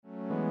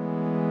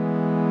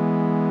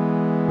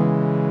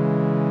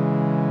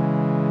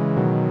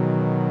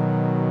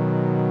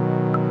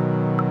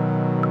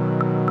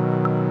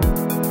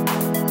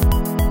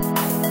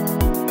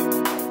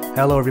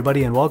Hello,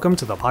 everybody, and welcome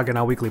to the Pocket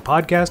Now Weekly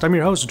Podcast. I'm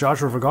your host,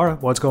 Joshua Vergara.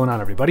 What's going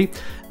on, everybody?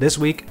 This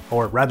week,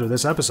 or rather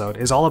this episode,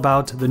 is all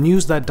about the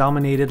news that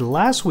dominated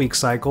last week's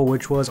cycle,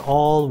 which was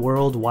All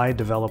Worldwide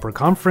Developer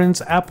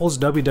Conference, Apple's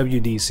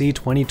WWDC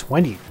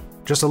 2020.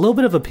 Just a little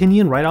bit of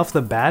opinion right off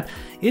the bat.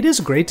 It is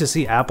great to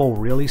see Apple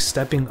really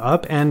stepping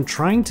up and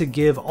trying to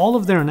give all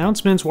of their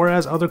announcements,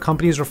 whereas other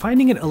companies are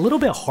finding it a little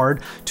bit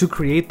hard to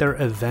create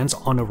their events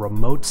on a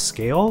remote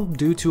scale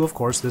due to, of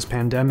course, this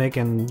pandemic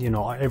and,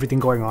 everything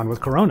going on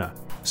with Corona.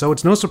 So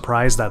it's no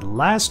surprise that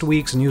last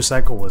week's news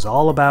cycle was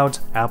all about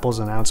Apple's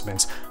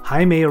announcements.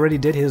 Jaime already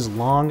did his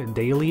long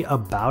daily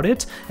about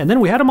it, and then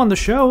we had him on the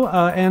show,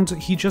 and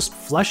he just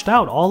fleshed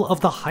out all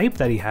of the hype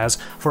that he has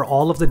for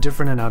all of the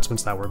different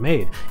announcements that were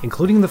made,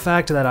 including the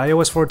fact that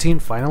iOS 14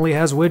 finally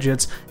has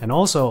widgets, and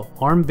also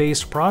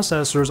ARM-based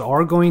processors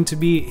are going to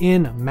be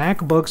in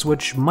MacBooks,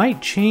 which might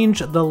change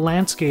the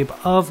landscape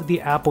of the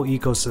Apple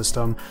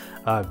ecosystem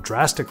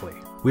drastically.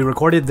 We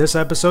recorded this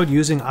episode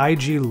using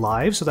IG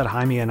Live so that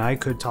Jaime and I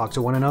could talk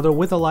to one another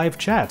with a live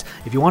chat.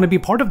 If you want to be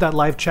part of that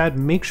live chat,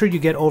 make sure you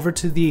get over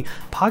to the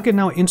Pocket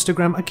Now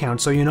Instagram account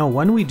so you know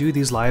when we do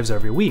these lives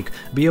every week.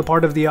 Be a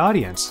part of the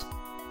audience.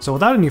 So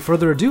without any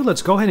further ado,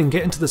 let's go ahead and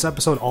get into this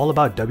episode all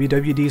about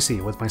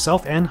WWDC with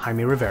myself and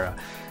Jaime Rivera.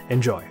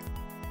 Enjoy.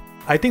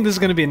 I think this is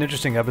going to be an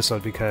interesting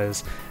episode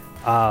because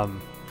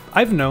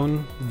I've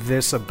known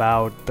this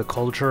about the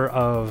culture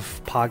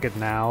of Pocket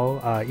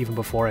Now even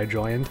before I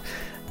joined.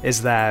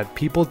 Is that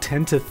people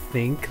tend to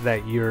think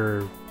that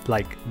you're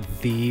like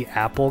the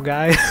Apple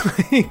guy.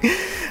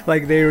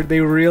 Like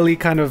they really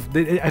kind of,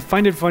 I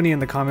find it funny in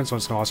the comments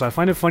once in a while. So I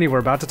find it funny we're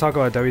about to talk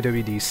about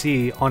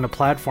WWDC on a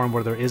platform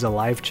where there is a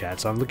live chat.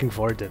 So I'm looking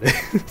forward to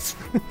this.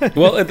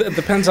 Well, it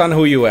depends on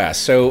who you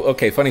ask. So,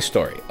 okay, funny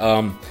story.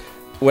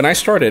 When I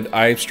started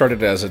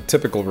as a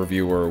typical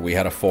reviewer. We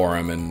had a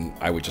forum and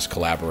I would just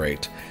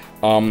collaborate.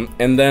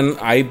 And then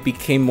I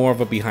became more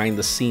of a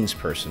behind-the-scenes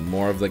person,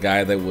 more of the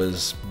guy that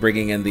was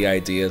bringing in the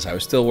ideas. I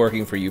was still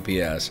working for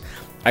UPS.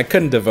 I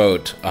couldn't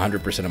devote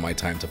 100% of my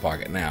time to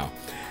Pocket Now.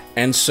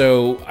 And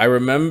so I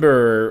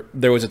remember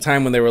there was a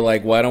time when they were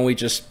like, why don't we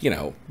just,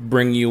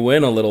 bring you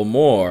in a little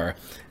more,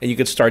 and you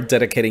could start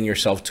dedicating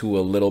yourself to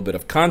a little bit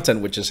of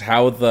content, which is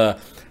how the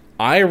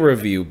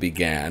iReview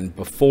began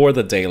before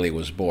the Daily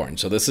was born.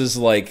 So this is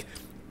like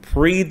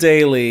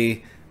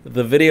pre-Daily.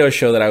 The video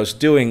show that I was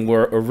doing,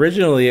 where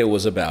originally it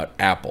was about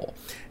Apple.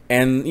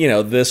 And,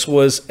 this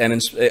was,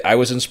 I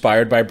was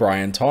inspired by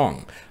Brian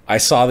Tong. I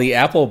saw the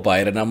Apple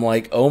Byte and I'm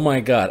like, oh my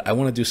God, I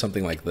want to do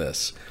something like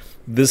this.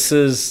 This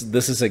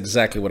is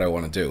exactly what I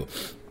want to do.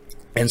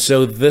 And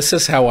so this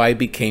is how I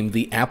became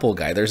the Apple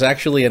guy. There's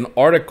actually an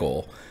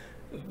article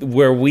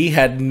where we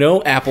had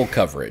no Apple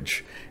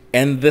coverage.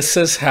 And this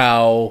is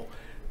how...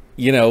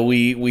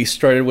 we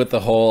started with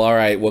the whole, all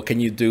right, what can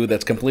you do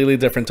that's completely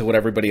different to what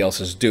everybody else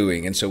is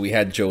doing? And so we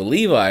had Joe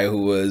Levi,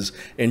 who was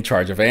in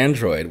charge of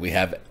Android. We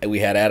had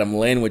Adam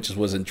Lane, which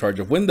was in charge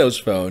of Windows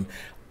Phone.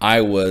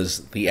 I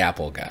was the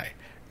Apple guy.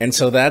 And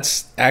so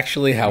that's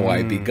actually how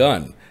I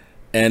begun.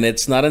 And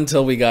it's not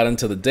until we got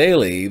into the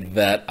Daily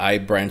that I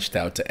branched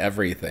out to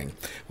everything,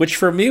 which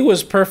for me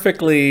was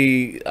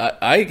perfectly,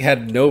 I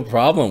had no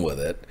problem with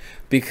it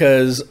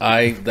because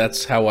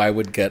that's how I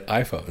would get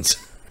iPhones.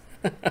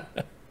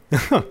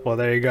 Well,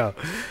 there you go.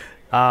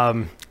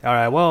 All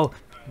right. Well,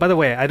 by the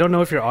way, I don't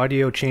know if your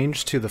audio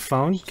changed to the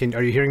phone.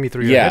 Are you hearing me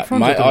through your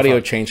headphones? Yeah, my audio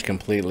changed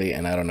completely,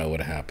 and I don't know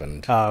what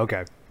happened. Oh,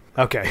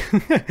 okay.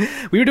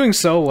 We were doing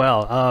so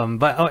well.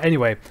 But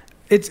anyway,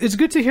 it's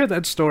good to hear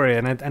that story,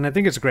 and I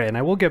think it's great. And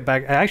I will get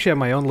back. I actually have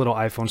my own little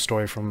iPhone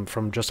story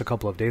from just a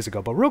couple of days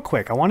ago. But real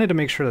quick, I wanted to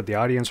make sure that the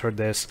audience heard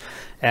this,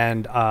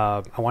 and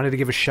I wanted to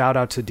give a shout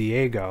out to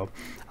Diego.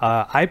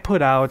 I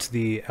put out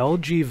the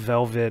LG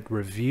Velvet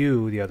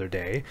review the other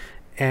day,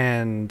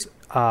 and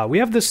we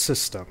have this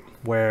system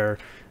where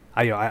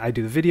I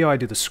do the video, I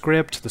do the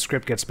script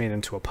gets made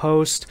into a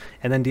post,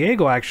 and then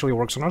Diego actually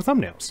works on our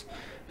thumbnails.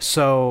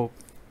 So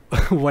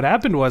what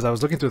happened was I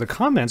was looking through the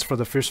comments for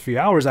the first few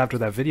hours after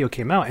that video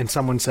came out, and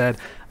someone said,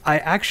 I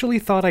actually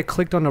thought I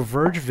clicked on a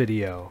Verge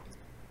video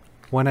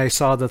when I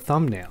saw the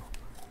thumbnail.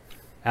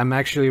 I'm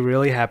actually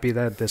really happy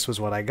that this was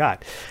what I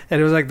got.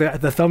 And it was like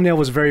the thumbnail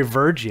was very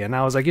Vergy, and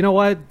I was like, you know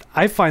what?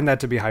 I find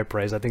that to be high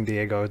praise. I think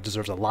Diego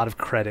deserves a lot of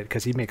credit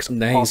because he makes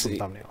awesome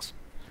thumbnails.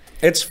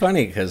 It's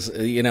funny because,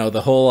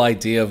 the whole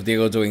idea of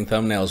Diego doing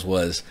thumbnails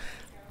was,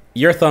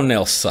 your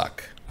thumbnails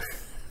suck.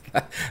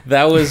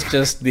 That was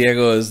just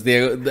Diego.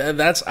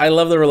 I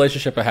love the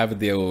relationship I have with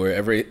Diego where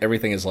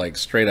everything is like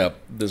straight up,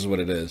 this is what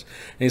it is.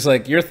 And he's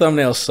like, your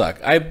thumbnails suck.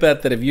 I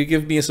bet that if you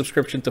give me a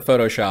subscription to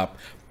Photoshop,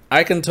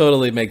 I can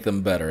totally make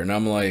them better. And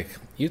I'm like,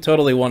 you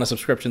totally want a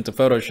subscription to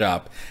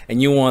Photoshop and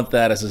you want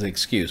that as an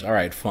excuse. All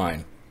right,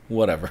 fine.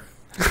 Whatever.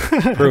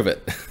 Prove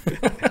it.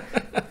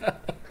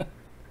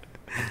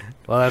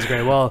 Well, that's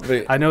great. Well,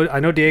 I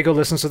know Diego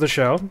listens to the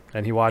show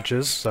and he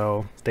watches,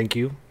 so thank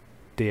you,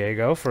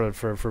 Diego, for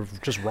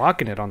just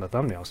rocking it on the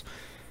thumbnails.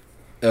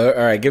 All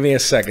right, give me a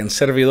second.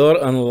 Servidor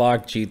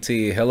Unlock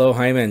GT. Hello,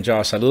 Jaime and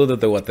Josh. Saludos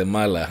desde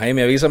Guatemala.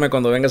 Jaime, avísame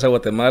cuando vengas a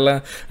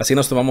Guatemala. Así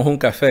nos tomamos un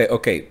café.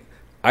 Okay,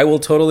 I will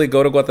totally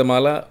go to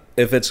Guatemala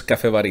if it's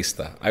Café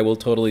Barista. I will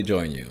totally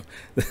join you.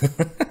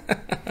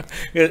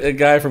 A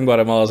guy from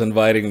Guatemala is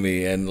inviting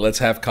me, and let's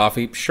have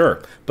coffee.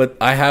 Sure, but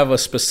I have a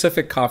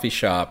specific coffee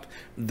shop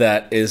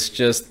that is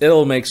just,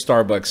 it'll make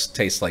Starbucks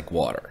taste like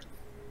water.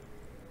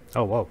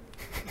 Oh, whoa.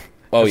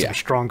 Oh, That's yeah. some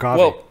strong coffee.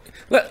 Well,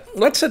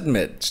 let's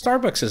admit,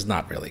 Starbucks is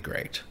not really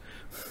great.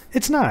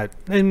 It's not.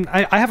 And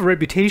I have a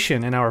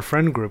reputation in our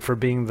friend group for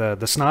being the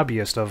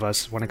snobbiest of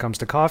us when it comes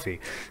to coffee.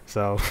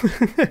 So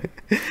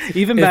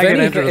even back in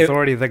Enter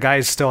Authority, the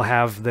guys still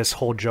have this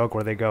whole joke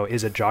where they go,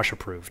 is it Josh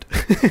approved?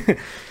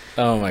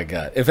 Oh, my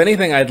God. If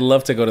anything, I'd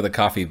love to go to the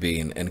Coffee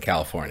Bean in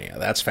California.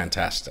 That's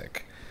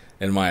fantastic,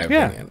 in my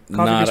opinion.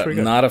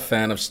 Not a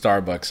fan of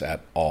Starbucks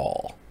at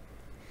all.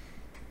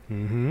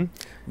 Mm-hmm.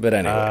 But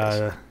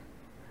anyways.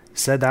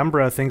 Said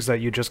Ambra thinks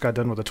that you just got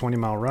done with a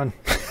 20-mile run.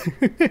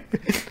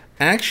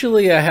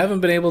 Actually, I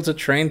haven't been able to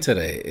train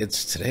today.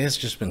 Today has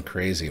just been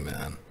crazy,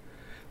 man.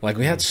 Like,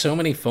 we had so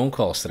many phone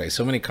calls today,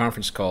 so many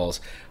conference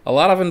calls, a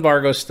lot of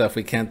embargo stuff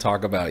we can't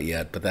talk about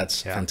yet, but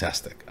that's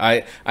fantastic.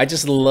 I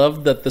just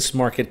love that this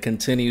market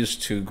continues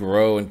to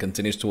grow and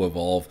continues to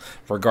evolve,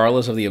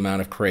 regardless of the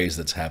amount of craze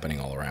that's happening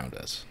all around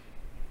us.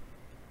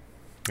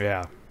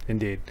 Yeah,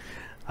 indeed.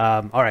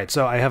 All right,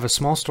 so I have a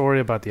small story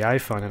about the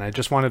iPhone, and I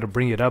just wanted to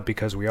bring it up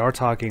because we are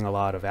talking a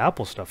lot of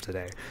Apple stuff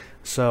today.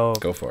 So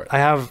go for it. I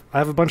have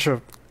a bunch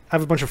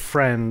of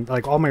friends,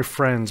 like all my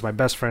friends, my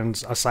best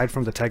friends, aside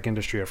from the tech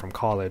industry, are from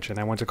college, and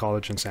I went to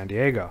college in San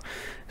Diego.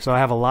 So I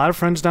have a lot of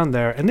friends down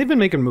there, and they've been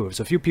making moves.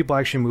 A few people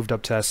actually moved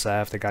up to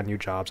SF. They got new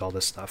jobs, all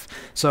this stuff.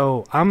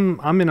 So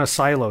I'm in a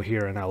silo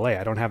here in LA.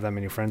 I don't have that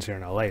many friends here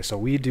in LA. So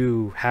we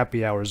do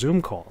happy hour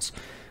Zoom calls.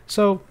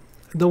 So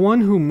the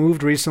one who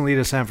moved recently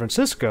to San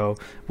Francisco,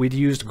 we'd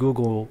used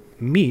Google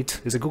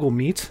Meet. Is it Google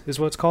Meet is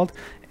what it's called?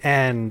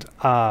 And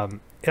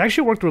it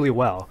actually worked really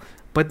well.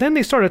 But then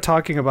they started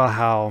talking about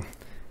how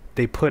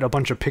they put a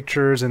bunch of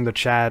pictures in the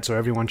chat so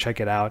everyone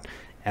check it out.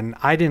 And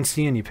I didn't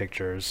see any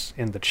pictures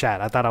in the chat.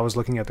 I thought I was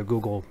looking at the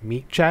Google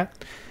Meet chat.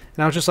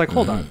 And I was just like,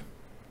 hold on.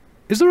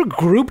 Is there a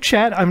group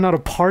chat I'm not a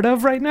part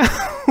of right now?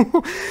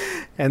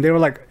 And they were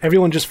like,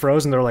 everyone just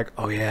froze and they were like,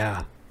 oh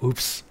yeah,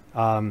 oops.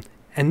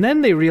 And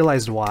then they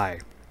realized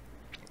why.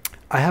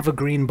 I have a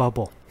green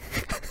bubble.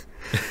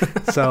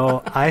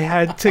 So I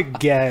had to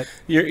get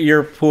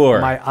you're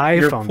poor. My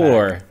iPhone You're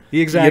poor. back.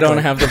 Exactly. You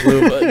don't have the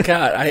blue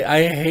God,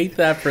 I hate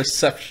that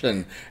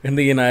perception in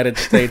the United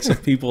States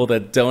of people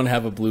that don't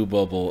have a blue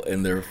bubble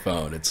in their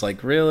phone. It's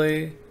like,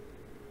 really?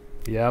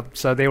 Yep.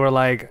 So they were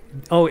like,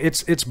 "Oh,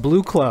 it's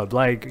Blue Club.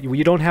 Like,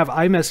 you don't have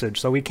iMessage,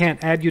 so we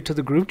can't add you to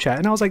the group chat."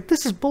 And I was like,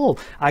 "This is bull."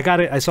 I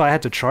got it. So I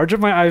had to charge up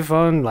my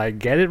iPhone, like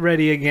get it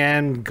ready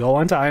again, go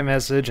onto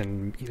iMessage,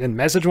 and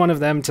message one of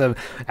them to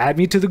add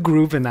me to the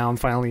group. And now I'm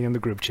finally in the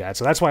group chat.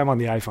 So that's why I'm on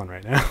the iPhone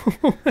right now.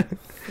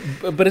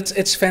 But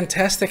it's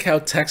fantastic how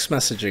text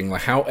messaging,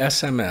 like how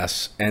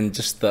SMS and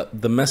just the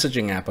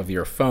messaging app of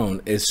your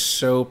phone is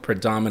so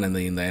predominant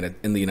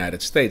in the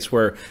United States.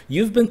 Where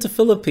you've been to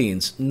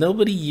Philippines,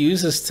 nobody uses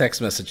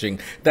text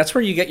messaging. That's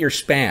where you get your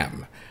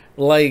spam.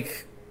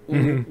 Like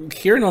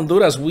here in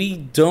Honduras, we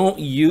don't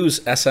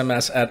use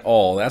SMS at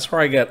all. That's where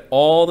I get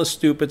all the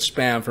stupid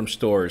spam from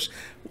stores.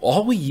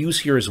 All we use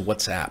here is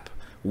WhatsApp.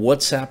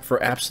 WhatsApp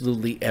for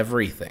absolutely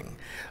everything.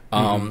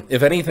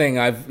 If anything,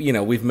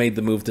 we've made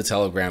the move to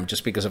Telegram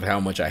just because of how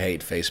much I hate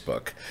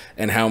Facebook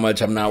and how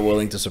much I'm not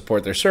willing to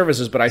support their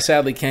services. But I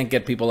sadly can't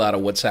get people out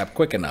of WhatsApp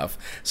quick enough.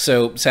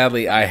 So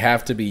sadly, I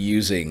have to be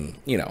using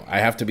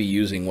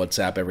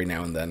WhatsApp every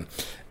now and then.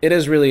 It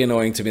is really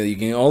annoying to me that you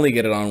can only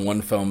get it on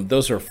one phone.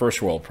 Those are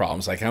first world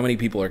problems. Like how many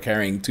people are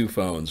carrying two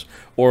phones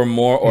or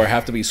more, or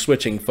have to be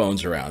switching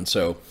phones around.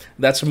 So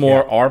that's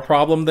more our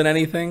problem than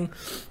anything.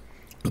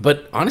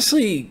 But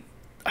honestly,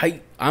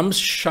 I'm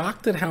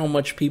shocked at how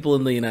much people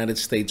in the United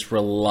States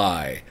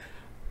rely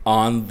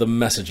on the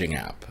messaging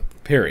app,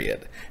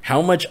 period.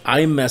 How much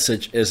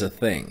iMessage is a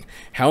thing.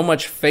 How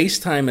much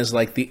FaceTime is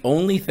like the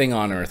only thing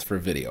on earth for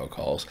video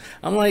calls.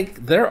 I'm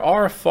like, there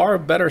are far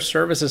better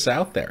services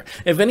out there.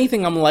 If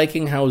anything, I'm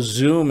liking how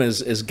Zoom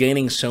is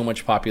gaining so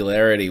much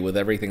popularity with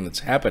everything that's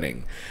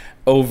happening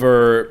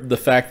over the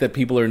fact that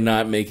people are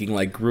not making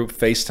like group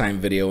FaceTime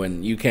video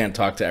and you can't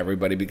talk to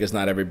everybody because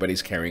not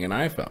everybody's carrying an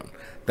iPhone.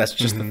 That's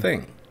just the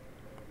thing.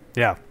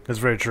 Yeah, that's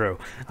very true.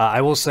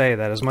 I will say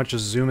that as much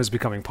as Zoom is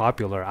becoming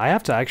popular, I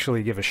have to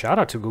actually give a shout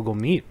out to Google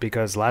Meet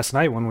because last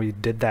night when we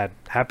did that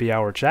happy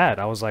hour chat,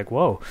 I was like,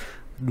 whoa,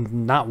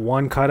 not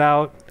one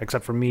cutout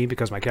except for me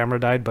because my camera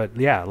died. But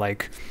yeah,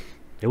 like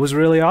it was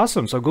really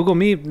awesome. So Google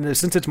Meet,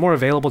 since it's more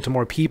available to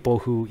more people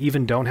who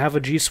even don't have a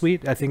G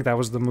Suite, I think that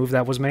was the move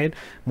that was made.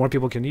 More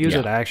people can use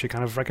it. I actually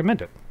kind of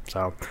recommend it.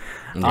 So,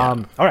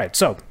 all right.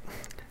 So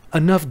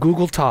enough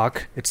Google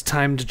talk. It's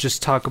time to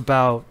just talk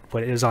about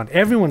what is on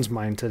everyone's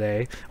mind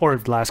today, or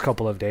the last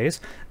couple of days.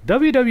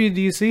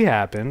 WWDC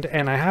happened,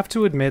 and I have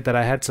to admit that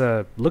I had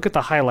to look at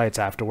the highlights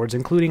afterwards,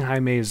 including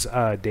Jaime's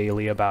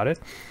daily about it.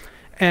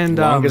 And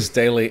longest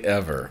daily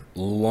ever.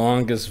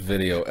 Longest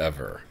video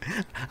ever.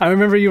 I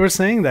remember you were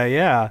saying that,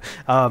 yeah.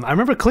 I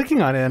remember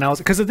clicking on it, and I was...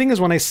 Because the thing is,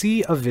 when I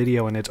see a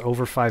video and it's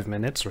over 5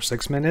 minutes or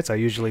 6 minutes, I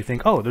usually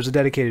think, oh, there's a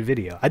dedicated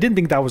video. I didn't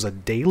think that was a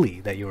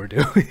daily that you were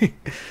doing.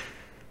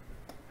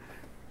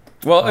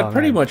 Well, it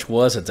pretty much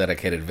was a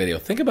dedicated video.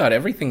 Think about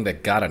everything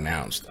that got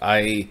announced.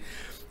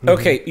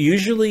 Okay,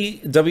 usually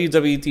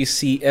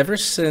WWDC, ever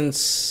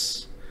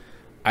since,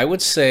 I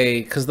would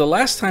say, because the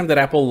last time that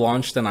Apple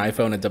launched an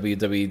iPhone at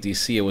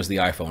WWDC, it was the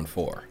iPhone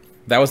 4.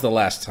 That was the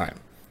last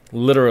time,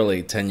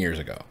 literally 10 years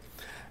ago.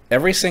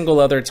 Every single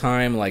other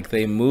time, like,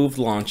 they moved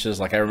launches.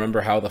 Like, I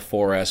remember how the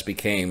 4S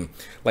became,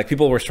 like,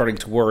 people were starting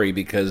to worry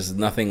because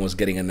nothing was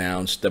getting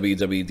announced.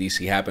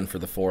 WWDC happened for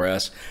the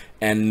 4S,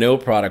 and no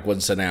product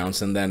was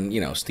announced. And then,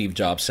 Steve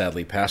Jobs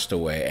sadly passed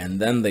away, and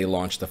then they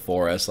launched the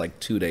 4S, like,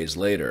 2 days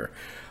later.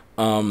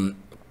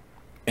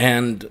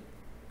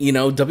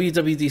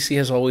 WWDC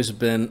has always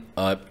been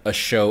a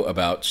show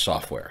about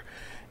software.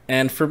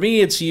 And for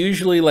me, it's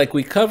usually like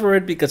we cover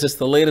it because it's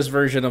the latest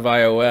version of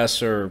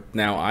iOS or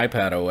now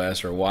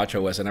iPadOS or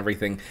watchOS and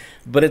everything.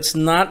 But it's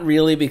not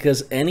really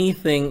because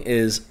anything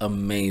is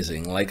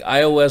amazing. Like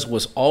iOS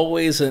was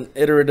always an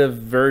iterative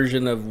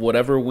version of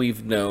whatever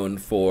we've known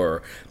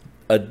for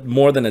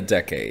more than a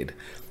decade.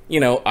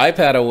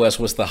 iPadOS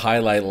was the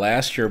highlight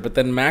last year, but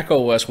then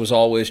macOS was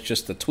always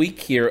just a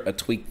tweak here, a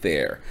tweak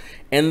there.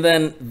 And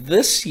then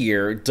this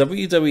year,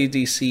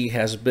 WWDC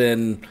has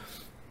been...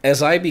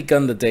 As I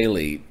begun the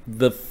daily,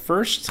 the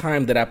first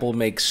time that Apple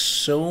makes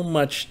so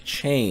much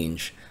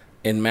change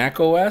in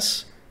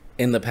macOS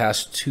in the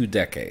past 2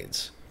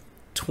 decades.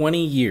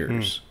 20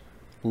 years.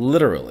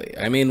 Literally.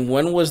 I mean,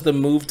 when was the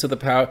move to the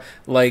power...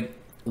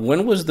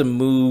 when was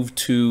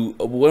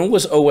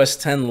OS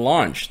 10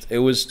 launched? It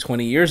was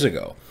 20 years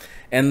ago.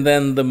 And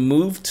then the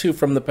move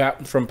from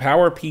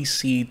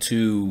PowerPC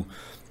to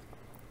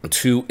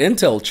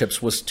Intel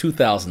chips was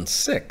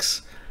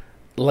 2006.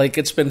 Like,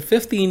 it's been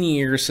 15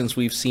 years since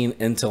we've seen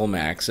Intel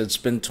Macs. It's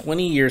been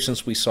 20 years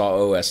since we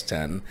saw OS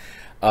 10.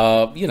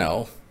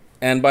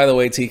 And by the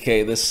way,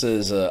 TK, this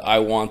is I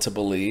Want to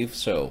Believe,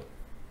 so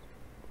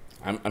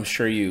I'm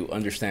sure you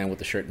understand what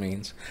the shirt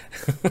means.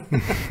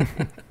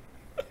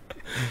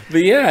 But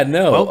yeah,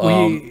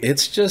 no,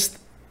 it's just...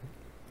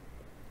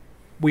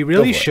 We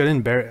really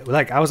shouldn't bear...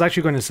 Like, I was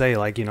actually going to say,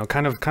 like,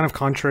 kind of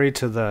contrary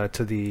to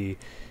the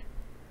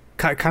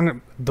kind of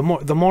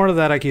the more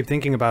that I keep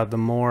thinking about, the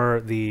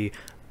more the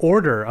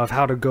order of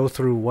how to go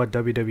through what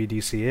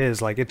WWDC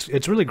is. Like,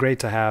 it's really great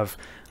to have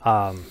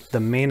the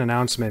main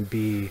announcement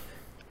be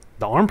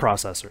the ARM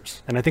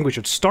processors, and I think we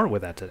should start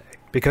with that today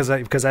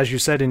because as you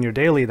said in your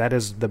daily, that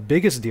is the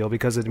biggest deal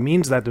because it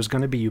means that there's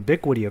going to be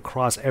ubiquity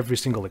across every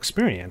single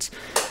experience.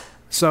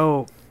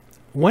 So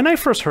when I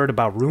first heard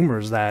about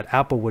rumors that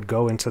Apple would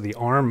go into the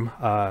ARM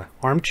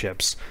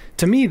chips,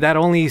 to me that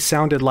only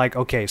sounded like,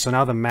 okay, so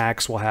now the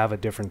Macs will have a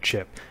different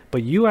chip.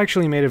 But you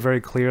actually made it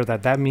very clear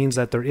that that means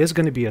that there is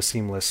going to be a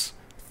seamless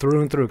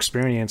through and through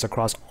experience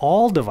across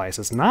all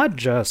devices, not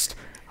just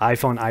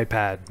iPhone,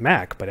 iPad,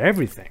 Mac, but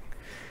everything.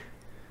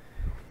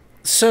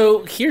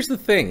 So here's the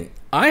thing.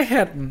 I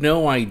had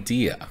no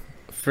idea.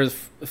 For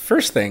the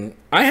first thing,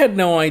 I had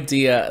no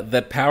idea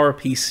that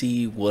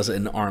PowerPC was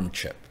an ARM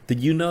chip. Did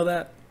you know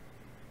that?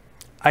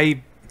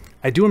 I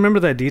do remember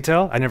that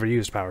detail. I never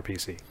used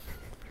PowerPC.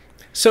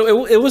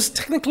 So it was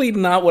technically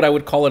not what I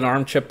would call an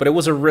ARM chip, but it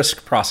was a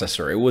RISC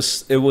processor.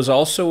 It was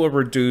also a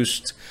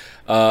reduced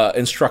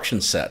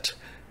instruction set.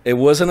 It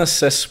was an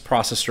assist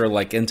processor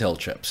like Intel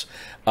chips.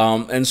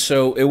 And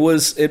so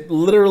it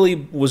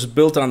literally was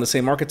built on the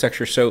same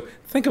architecture. So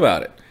think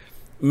about it.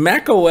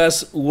 Mac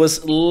OS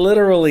was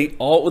literally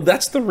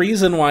that's the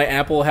reason why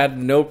Apple had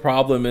no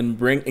problem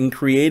in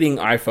creating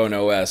iPhone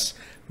OS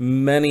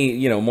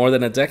more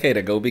than a decade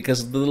ago,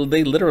 because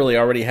they literally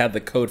already had the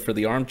code for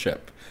the ARM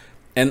chip.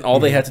 And all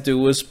they had to do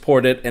was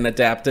port it and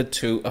adapt it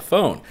to a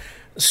phone.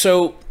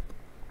 So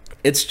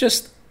it's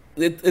just,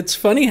 it's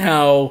funny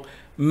how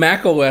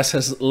Mac OS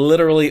has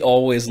literally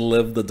always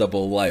lived the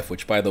double life,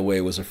 which, by the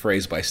way, was a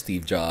phrase by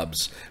Steve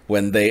Jobs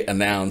when they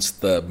announced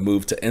the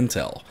move to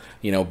Intel.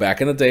 Back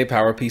in the day,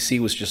 PowerPC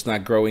was just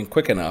not growing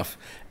quick enough.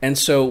 And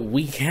so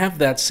we have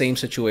that same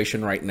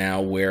situation right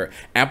now where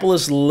Apple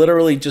is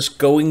literally just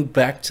going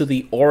back to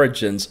the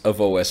origins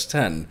of OS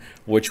X,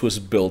 which was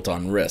built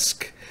on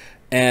RISC.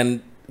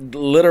 And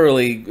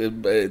literally,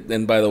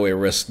 and by the way,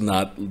 RISC,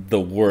 not the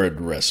word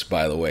RISC,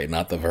 by the way,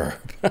 not the verb.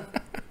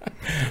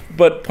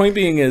 But point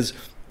being is,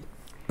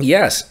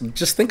 yes,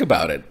 just think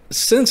about it.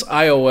 Since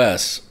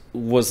iOS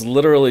was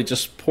literally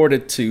just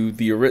ported to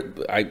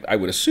I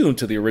would assume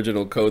to the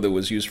original code that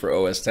was used for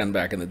OS X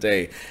back in the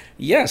day.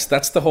 Yes,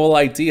 that's the whole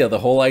idea. The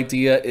whole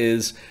idea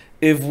is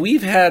if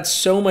we've had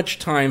so much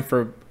time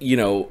for,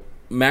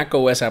 Mac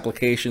OS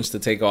applications to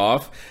take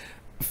off,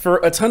 for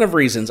a ton of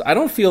reasons. I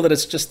don't feel that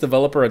it's just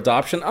developer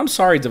adoption. I'm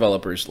sorry,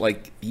 developers.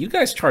 Like, you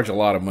guys charge a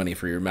lot of money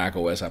for your Mac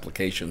OS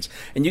applications,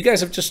 and you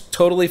guys have just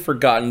totally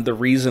forgotten the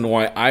reason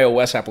why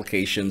iOS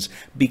applications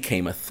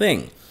became a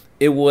thing.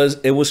 It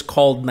was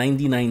called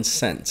 99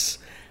 cents.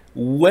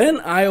 When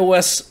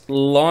iOS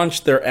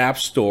launched their App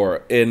Store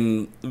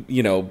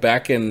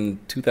back in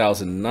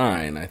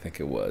 2009, I think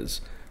it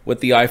was, with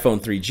the iPhone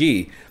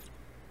 3G,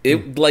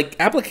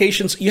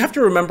 applications, you have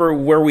to remember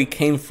where we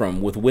came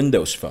from with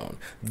Windows Phone.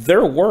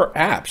 There were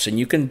apps, and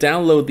you can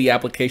download the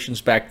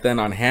applications back then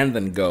on Hand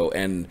and Go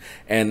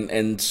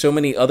and so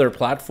many other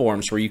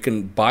platforms where you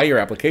can buy your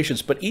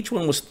applications, but each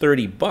one was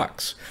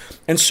 $30.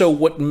 And so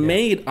what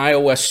made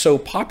iOS so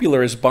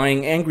popular is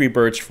buying Angry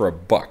Birds for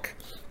 $1.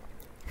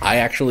 I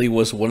actually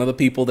was one of the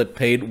people that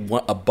paid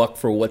 $1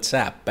 for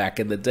WhatsApp back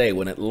in the day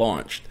when it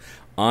launched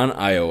on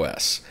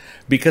iOS,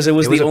 because it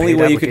was the only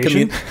way you could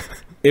communicate.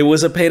 It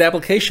was a paid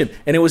application,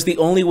 and it was the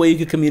only way you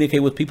could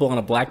communicate with people on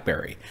a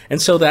BlackBerry.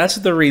 And so that's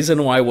the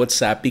reason why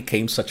WhatsApp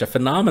became such a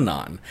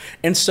phenomenon.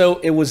 And so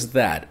it was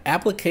that.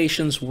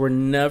 Applications were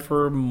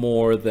never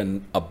more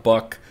than $1,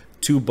 $2,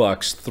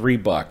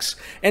 $3.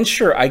 And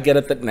sure, I get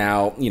it that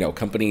now,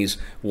 companies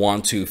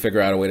want to figure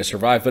out a way to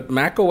survive, but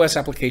Mac OS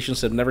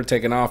applications have never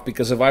taken off,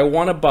 because if I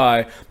want to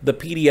buy the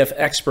PDF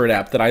Expert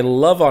app that I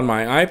love on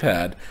my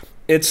iPad,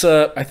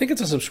 I think it's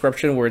a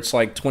subscription where it's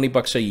like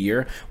 $20 a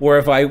year, where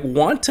if I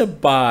want to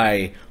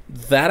buy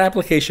that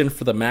application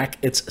for the Mac,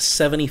 it's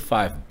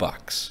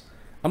 $75.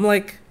 I'm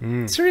like,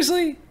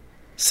 seriously?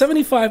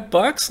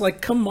 $75?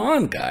 Like, come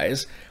on,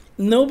 guys.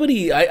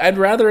 I'd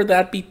rather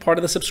that be part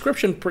of the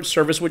subscription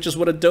service, which is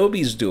what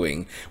Adobe's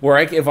doing, where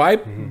if I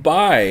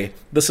buy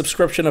the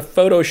subscription of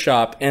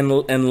Photoshop and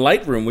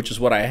Lightroom, which is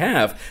what I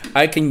have,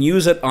 I can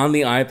use it on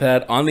the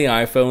iPad, on the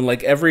iPhone,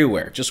 like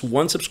everywhere. Just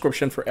one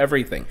subscription for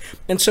everything.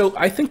 And so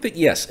I think that,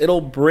 yes,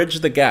 it'll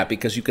bridge the gap,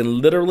 because you can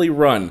literally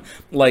run,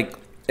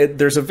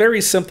 there's a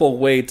very simple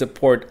way to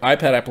port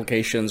iPad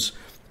applications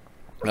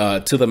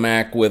to the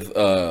Mac with,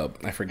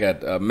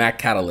 Mac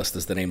Catalyst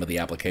is the name of the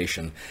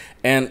application.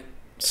 And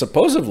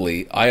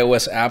supposedly,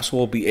 iOS apps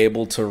will be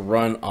able to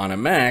run on a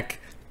Mac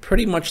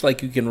pretty much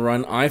like you can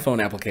run iPhone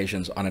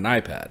applications on an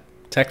iPad,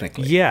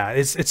 technically. Yeah,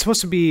 it's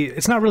supposed to be,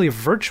 it's not really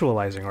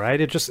virtualizing,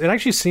 right? It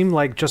actually seemed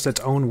like just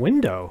its own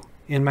window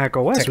in Mac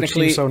OS, which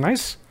seems so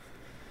nice.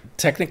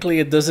 Technically,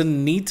 it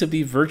doesn't need to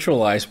be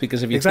virtualized,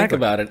 because if you think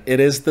about it, it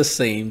is the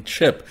same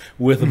chip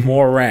with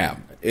more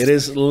RAM. It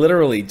is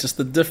literally just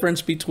the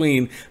difference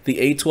between the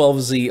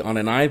A12Z on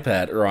an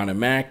iPad or on a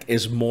Mac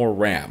is more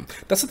RAM.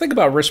 That's the thing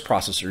about RISC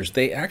processors.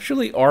 They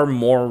actually are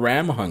more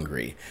RAM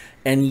hungry,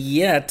 and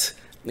yet,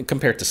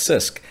 compared to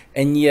CISC,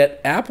 and yet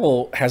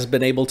Apple has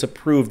been able to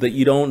prove that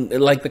you don't,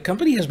 the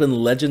company has been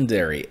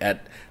legendary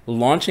at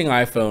launching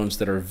iPhones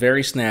that are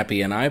very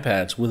snappy and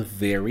iPads with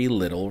very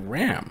little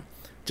RAM.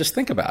 Just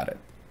think about it.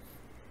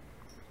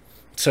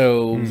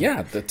 So,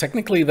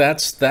 technically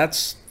that's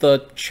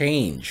the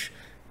change.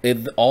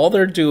 All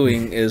they're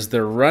doing is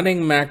they're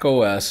running Mac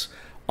OS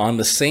on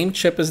the same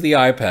chip as the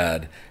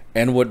iPad,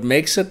 and what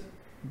makes it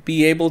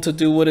be able to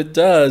do what it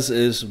does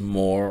is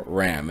more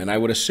RAM. And I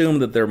would assume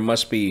that there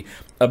must be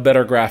a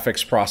better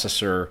graphics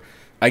processor.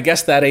 I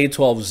guess that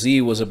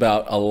A12Z was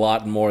about a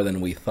lot more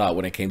than we thought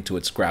when it came to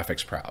its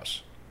graphics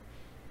prowess.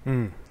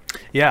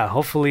 Yeah,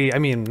 hopefully, I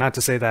mean, not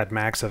to say that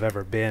Macs have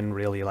ever been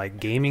really like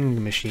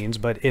gaming machines,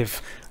 but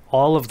if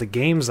all of the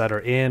games that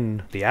are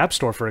in the App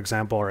Store, for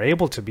example, are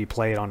able to be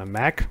played on a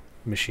Mac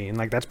machine,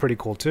 that's pretty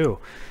cool too.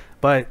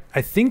 But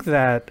I think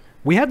that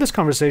we had this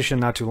conversation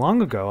not too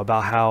long ago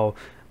about how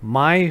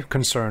my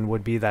concern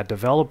would be that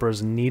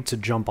developers need to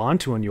jump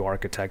onto a new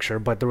architecture,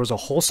 but there was a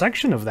whole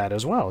section of that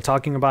as well,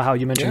 talking about how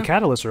you mentioned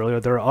Catalyst earlier.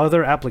 There are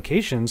other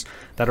applications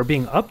that are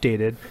being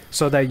updated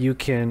so that you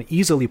can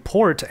easily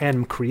port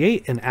and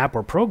create an app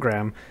or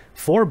program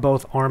for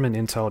both ARM and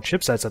Intel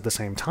chipsets at the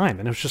same time.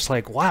 And it was just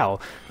like, wow,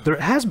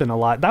 there has been a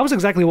lot. That was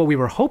exactly what we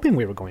were hoping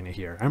we were going to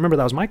hear. I remember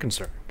that was my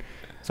concern.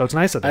 So it's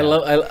nice of that.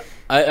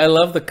 I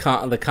love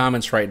the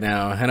comments right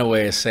now.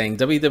 Henaway is saying,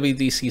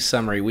 WWDC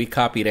summary, we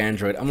copied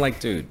Android. I'm like,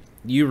 dude,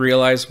 you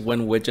realize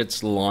when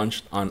widgets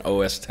launched on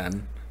OS X?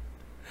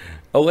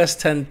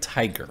 OS X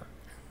Tiger.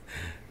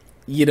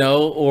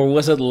 Or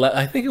was it,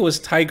 I think it was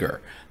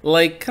Tiger.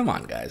 Come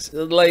on, guys.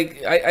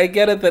 I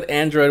get it that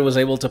Android was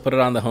able to put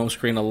it on the home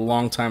screen a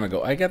long time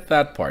ago. I get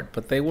that part,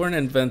 but they weren't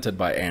invented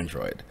by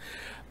Android.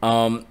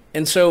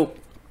 And so,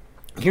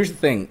 here's the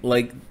thing.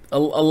 A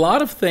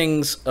lot of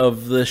things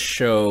of this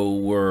show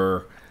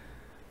were,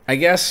 I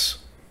guess,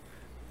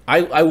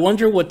 I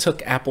wonder what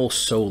took Apple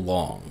so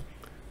long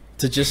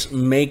to just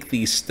make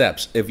these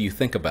steps, if you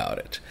think about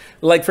it.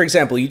 For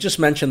example, you just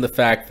mentioned the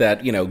fact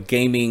that,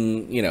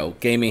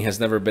 gaming has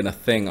never been a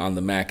thing on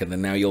the Mac, and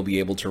then now you'll be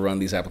able to run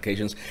these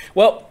applications.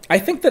 Well, I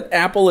think that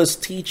Apple is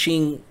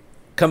teaching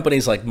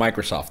companies like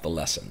Microsoft the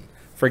lesson.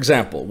 For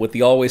example, with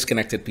the Always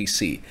Connected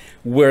PC,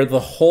 where the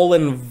whole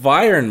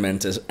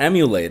environment is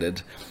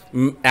emulated,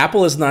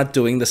 Apple is not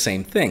doing the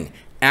same thing.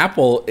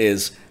 Apple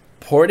is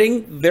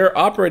porting their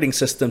operating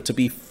system to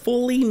be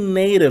fully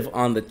native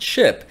on the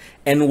chip.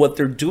 And what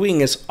they're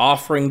doing is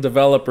offering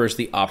developers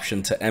the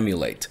option to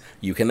emulate.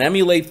 You can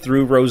emulate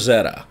through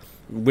Rosetta,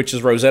 which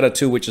is Rosetta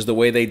 2, which is the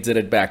way they did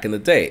it back in the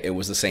day. It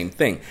was the same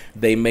thing.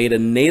 They made a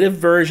native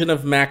version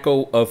of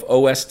of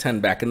OS X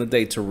back in the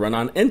day to run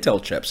on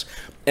Intel chips.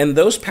 And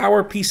those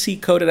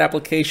PowerPC coded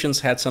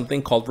applications had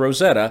something called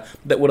Rosetta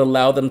that would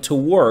allow them to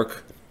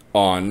work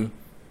on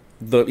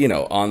the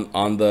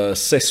on the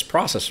CISC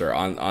processor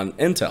on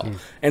Intel.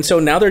 And so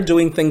now they're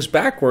doing things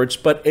backwards,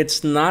 but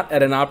it's not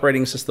at an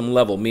operating system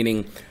level,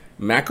 meaning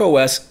Mac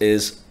OS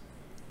is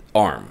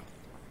ARM.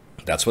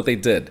 That's what they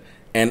did.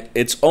 And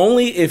it's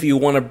only if you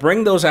want to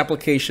bring those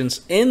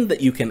applications in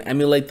that you can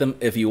emulate them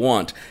if you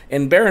want.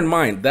 And bear in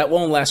mind, that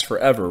won't last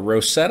forever.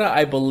 Rosetta,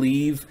 I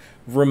believe,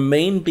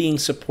 remained being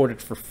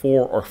supported for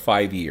 4 or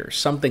 5 years,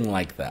 something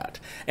like that.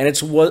 And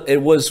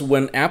it was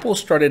when Apple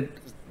started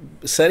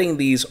setting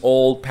these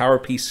old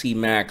PowerPC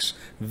Macs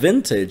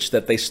vintage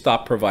that they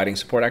stopped providing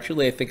support.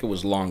 Actually, I think it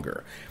was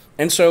longer.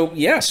 And so,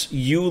 yes,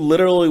 you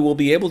literally will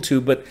be able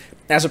to, but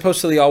as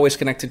opposed to the always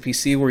connected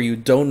PC where you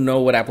don't know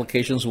what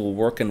applications will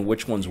work and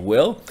which ones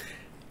will,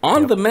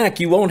 on the Mac,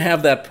 you won't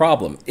have that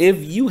problem.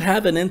 If you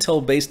have an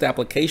Intel-based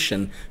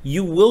application,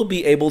 you will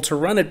be able to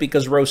run it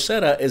because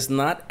Rosetta is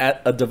not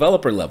at a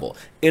developer level.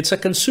 It's a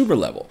consumer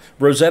level.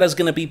 Rosetta is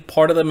going to be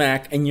part of the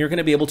Mac, and you're going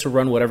to be able to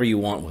run whatever you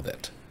want with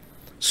it.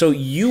 So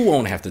you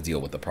won't have to deal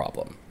with the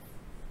problem.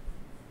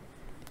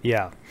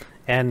 Yeah,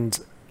 and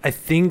I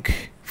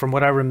think from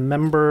what I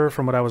remember,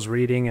 from what I was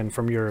reading, and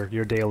from your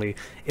daily,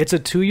 it's a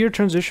 2-year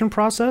transition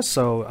process.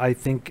 So I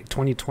think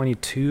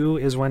 2022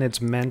 is when it's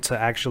meant to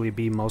actually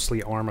be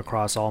mostly ARM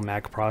across all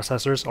Mac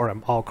processors, or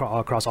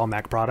across all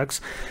Mac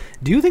products.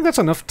 Do you think that's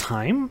enough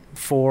time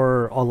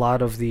for a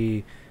lot of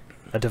the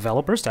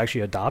developers to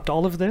actually adopt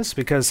all of this?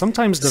 Because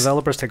sometimes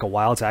developers take a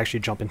while to actually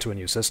jump into a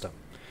new system.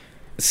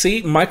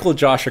 See, Michael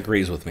Josh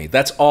agrees with me.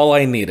 That's all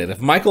I needed.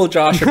 If Michael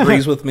Josh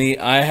agrees with me,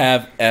 I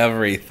have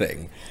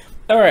everything.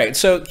 All right,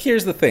 so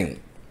here's the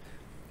thing.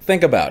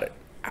 Think about it.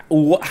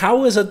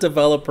 How is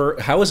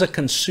a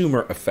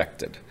consumer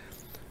affected?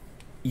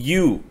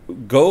 You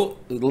go,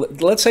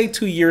 let's say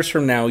 2 years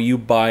from now, you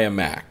buy a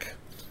Mac.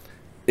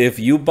 If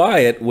you buy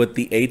it with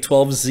the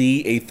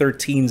A12Z,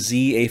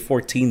 A13Z,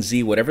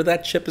 A14Z, whatever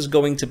that chip is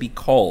going to be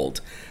called,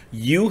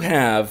 you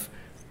have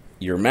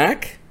your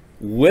Mac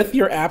with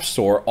your App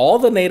Store. All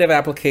the native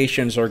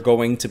applications are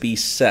going to be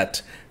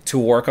set to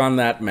work on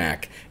that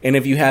Mac. And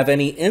if you have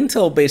any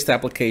Intel-based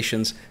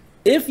applications,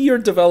 if your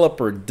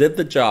developer did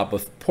the job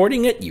of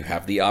porting it, you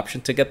have the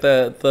option to get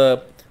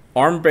the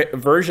ARM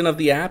version of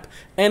the app.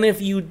 And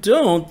if you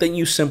don't, then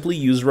you simply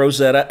use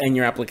Rosetta and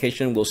your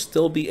application will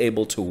still be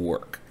able to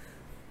work.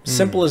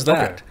 Simple as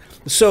that. Okay.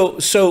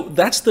 So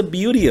that's the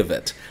beauty of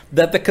it,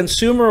 that the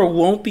consumer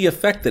won't be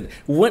affected.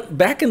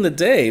 Back in the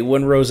day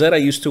when Rosetta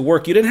used to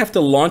work, you didn't have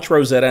to launch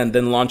Rosetta and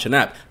then launch an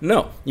app.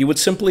 No, you would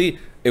simply,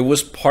 it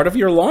was part of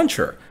your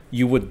launcher.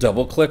 You would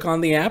double click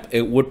on the app,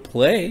 it would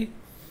play.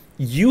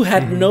 You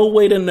had no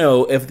way to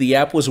know if the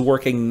app was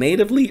working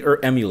natively or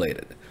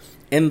emulated.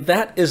 And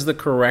that is the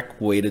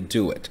correct way to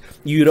do it.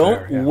 You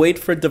don't wait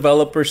for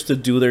developers to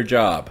do their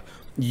job.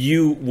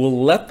 You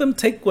will let them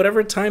take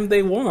whatever time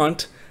they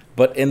want.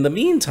 But in the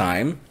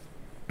meantime,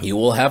 you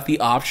will have the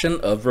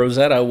option of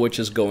Rosetta, which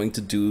is going to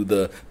do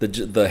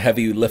the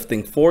heavy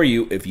lifting for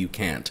you if you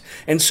can't.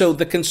 And so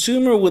the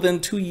consumer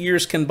within 2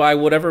 years can buy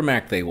whatever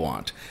Mac they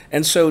want.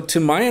 And so to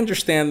my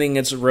understanding,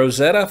 it's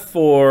Rosetta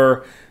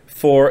for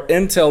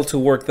Intel to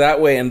work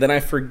that way, and then I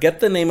forget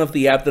the name of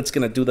the app that's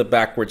going to do the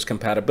backwards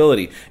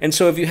compatibility. And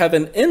so if you have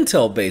an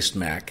Intel-based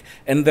Mac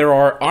and there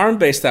are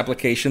ARM-based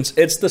applications,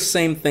 it's the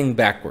same thing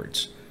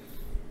backwards.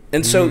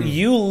 And so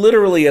you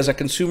literally, as a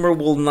consumer,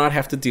 will not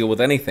have to deal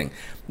with anything.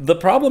 The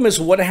problem is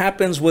what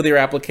happens with your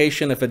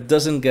application if it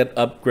doesn't get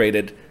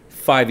upgraded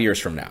 5 years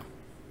from now.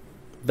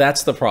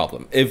 That's the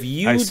problem. If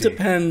you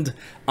depend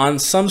on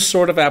some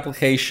sort of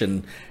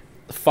application,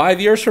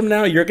 5 years from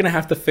now, you're going to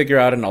have to figure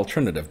out an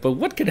alternative. But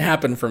what could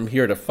happen from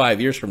here to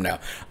 5 years from now?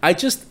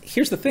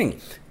 Here's the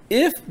thing.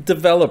 If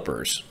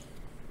developers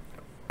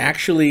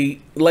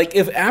actually, like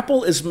if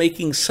Apple is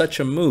making such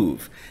a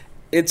move,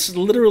 it's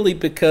literally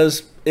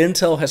because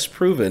Intel has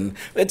proven.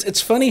 It's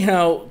funny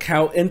how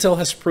Intel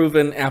has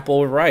proven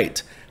Apple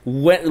right.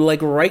 Like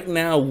right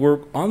now, we're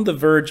on the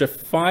verge of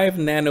 5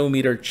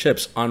 nanometer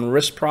chips on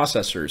RISC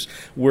processors,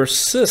 where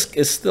CISC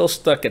is still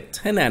stuck at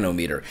 10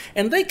 nanometer.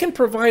 And they can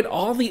provide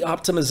all the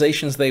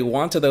optimizations they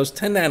want to those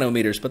 10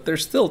 nanometers, but they're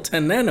still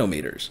 10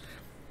 nanometers.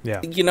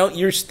 Yeah. You know,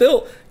 you're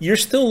still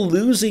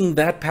losing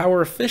that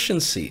power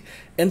efficiency.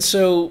 And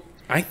so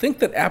I think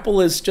that Apple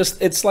is just,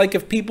 it's like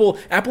if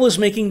Apple is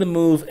making the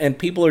move and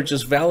people are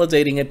just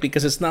validating it,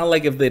 because it's not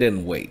like if they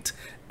didn't wait.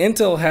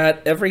 Intel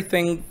had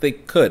everything they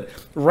could.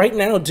 Right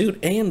now,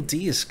 dude,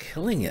 AMD is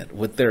killing it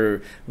with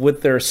their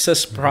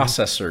CISC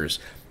processors.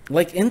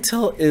 Like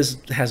Intel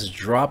has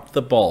dropped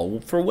the ball.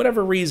 For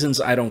whatever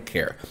reasons, I don't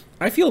care.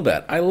 I feel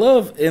bad. I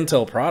love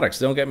Intel products.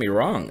 Don't get me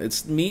wrong.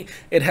 It's me.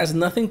 It has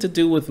nothing to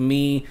do with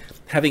me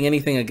having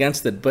anything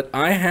against it. But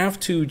I have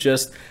to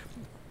just.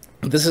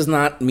 This is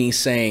not me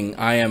saying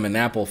I am an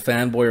Apple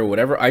fanboy or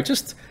whatever. I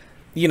just,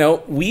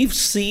 we've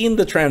seen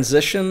the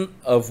transition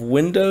of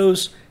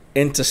Windows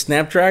into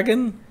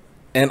Snapdragon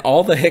and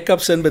all the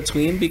hiccups in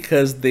between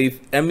because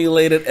they've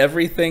emulated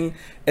everything,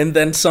 and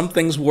then some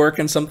things work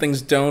and some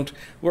things don't.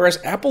 Whereas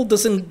Apple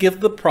doesn't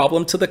give the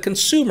problem to the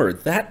consumer.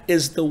 That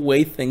is the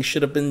way things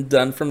should have been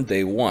done from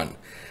day one.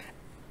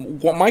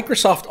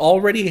 Microsoft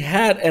already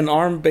had an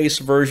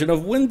ARM-based version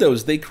of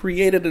Windows. They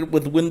created it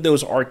with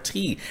Windows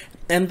RT,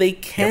 and they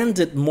canned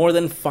it more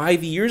than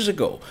 5 years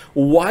ago.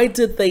 Why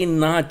did they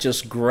not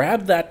just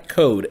grab that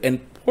code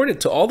and port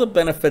it to all the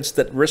benefits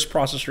that RISC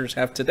processors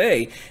have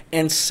today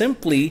and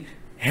simply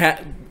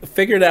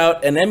figured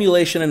out an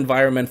emulation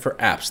environment for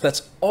apps?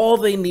 That's all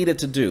they needed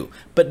to do,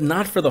 but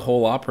not for the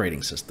whole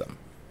operating system.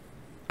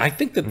 I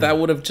think that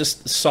would have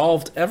just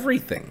solved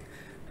everything.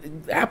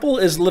 Apple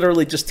is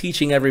literally just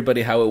teaching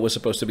everybody how it was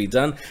supposed to be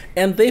done,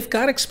 and they've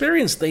got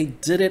experience. They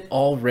did it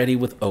already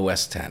with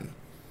OS X.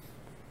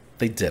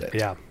 They did it.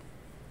 Yeah.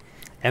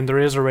 And there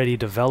is already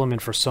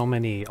development for so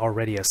many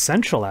already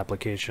essential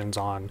applications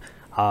on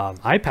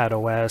iPad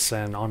OS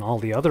and on all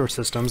the other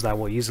systems that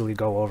will easily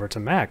go over to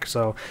Mac.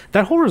 So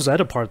that whole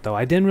Rosetta part, though,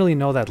 I didn't really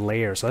know that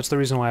layer. So that's the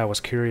reason why I was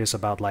curious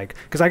about,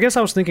 because I guess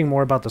I was thinking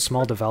more about the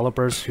small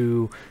developers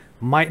who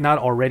might not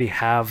already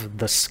have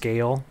the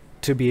scale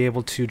to be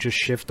able to just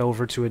shift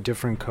over to a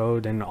different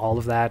code and all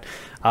of that.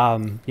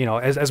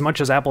 As much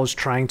as Apple is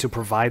trying to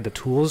provide the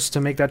tools to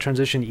make that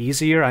transition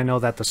easier, I know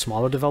that the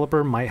smaller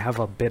developer might have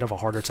a bit of a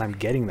harder time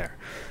getting there.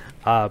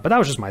 But that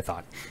was just my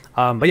thought.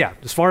 But yeah,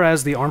 as far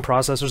as the ARM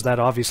processors, that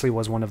obviously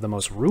was one of the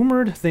most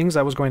rumored things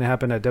that was going to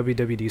happen at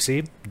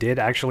WWDC. Did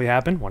actually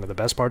happen. One of the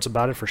best parts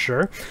about it, for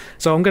sure.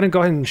 So I'm going to go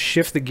ahead and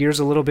shift the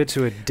gears a little bit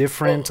to a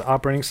different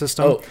operating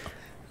system.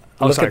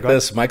 Look at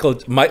this.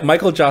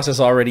 Michael Joss is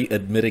already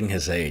admitting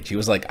his age. He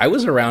was like, I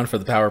was around for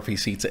the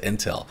PowerPC to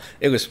Intel.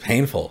 It was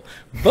painful.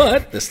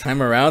 But this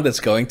time around, it's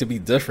going to be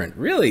different.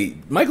 Really?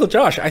 Michael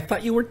Josh, I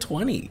thought you were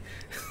 20.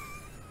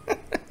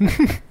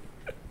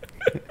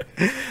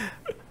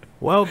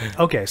 Well,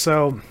 okay,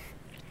 so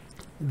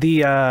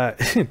the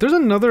there's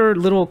another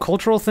little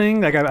cultural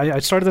thing. Like I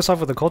started this off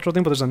with a cultural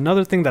thing, but there's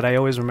another thing that I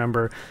always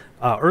remember.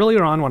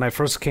 Earlier on, when I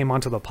first came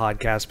onto the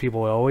podcast,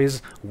 people would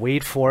always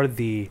wait for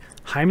the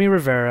Jaime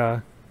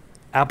Rivera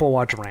Apple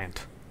Watch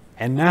rant.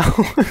 And now,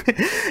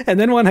 and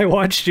then when I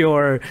watched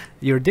your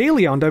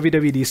daily on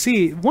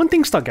WWDC, one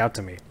thing stuck out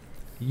to me.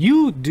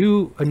 You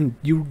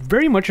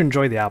very much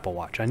enjoy the Apple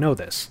Watch. I know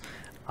this.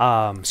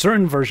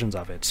 Certain versions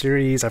of it.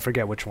 Series, I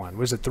forget which one.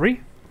 Was it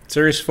 3?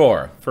 Series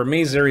 4. For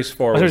me, Series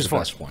 4 was the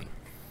best one.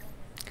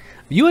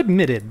 You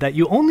admitted that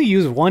you only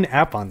use one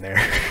app on there.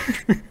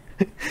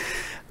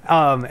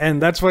 And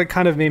that's what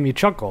kind of made me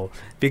chuckle,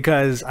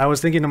 because I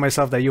was thinking to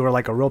myself that you were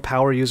like a real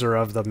power user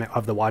of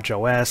the Watch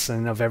OS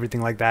and of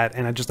everything like that.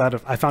 And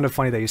I found it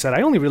funny that you said,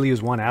 I only really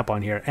use one app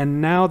on here. And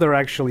now they're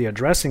actually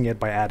addressing it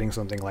by adding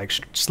something like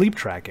sleep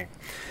tracking.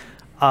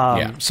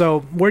 So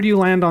where do you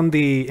land on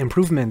the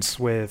improvements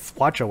with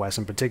Watch OS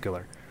in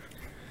particular?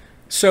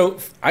 So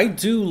I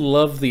do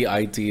love the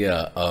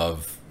idea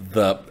of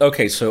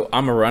so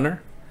I'm a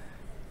runner.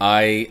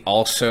 I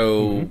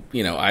also,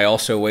 I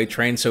also weight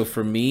train. So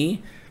for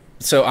me,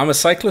 I'm a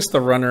cyclist, a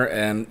runner,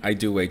 and I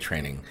do weight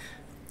training.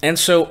 And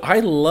so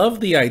I love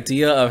the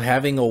idea of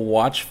having a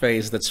watch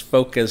face that's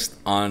focused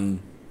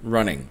on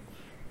running,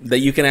 that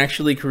you can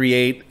actually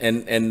create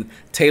and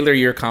tailor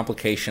your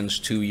complications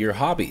to your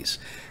hobbies.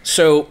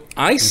 So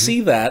I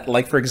see that,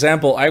 like, for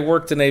example, I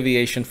worked in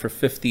aviation for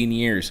 15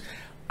 years.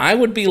 I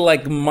would be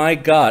like, my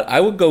God, I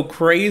would go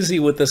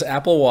crazy with this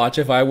Apple Watch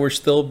if I were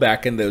still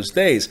back in those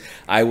days.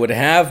 I would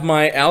have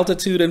my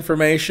altitude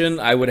information.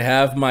 I would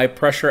have my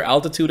pressure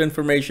altitude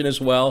information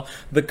as well,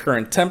 the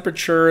current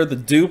temperature, the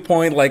dew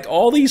point, like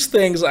all these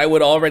things I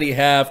would already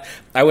have.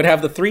 I would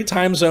have the 3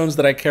 time zones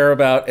that I care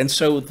about. And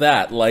so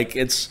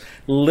it's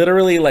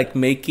literally like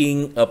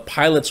making a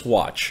pilot's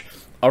watch,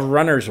 a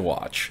runner's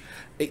watch.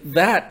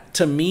 That,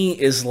 to me,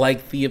 is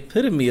like the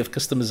epitome of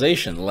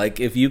customization. Like,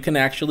 if you can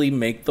actually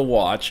make the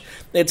watch,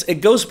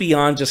 it goes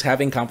beyond just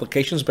having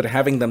complications, but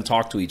having them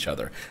talk to each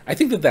other. I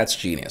think that's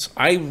genius.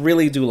 I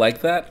really do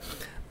like that.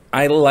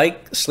 I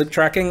like sleep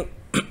tracking.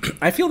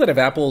 I feel that if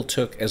Apple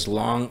took as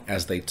long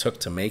as they took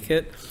to make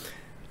it,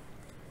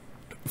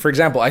 for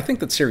example, I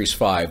think that Series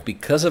 5,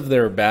 because of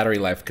their battery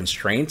life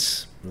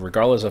constraints,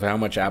 regardless of how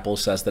much Apple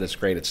says that it's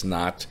great, it's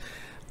not,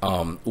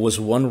 was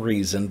one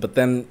reason. But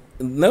then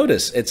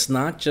notice, it's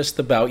not just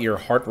about your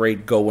heart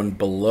rate going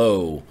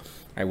below.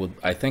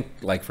 I think,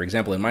 like, for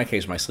example, in my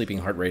case, my sleeping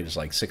heart rate is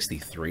like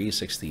 63,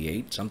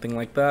 68, something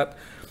like that.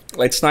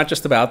 It's not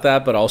just about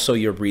that, but also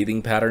your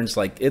breathing patterns.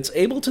 Like, it's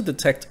able to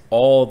detect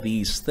all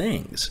these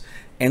things.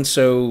 And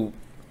so,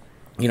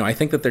 I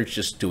think that they're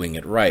just doing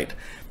it right.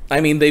 I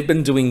mean, they've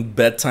been doing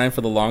bedtime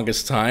for the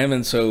longest time.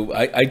 And so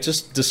I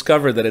just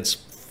discovered that it's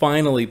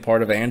finally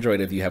part of Android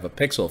if you have a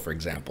Pixel, for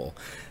example.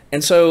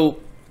 And so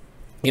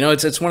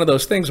It's one of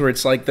those things where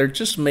it's like they're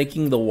just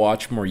making the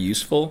watch more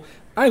useful.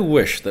 I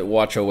wish that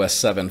watchOS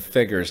 7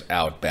 figures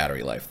out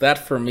battery life. That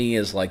for me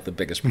is like the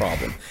biggest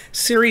problem.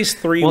 Series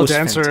 3 was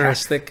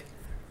fantastic.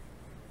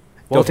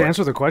 Well, to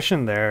answer the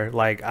question there,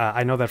 like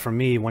I know that for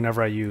me,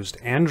 whenever I used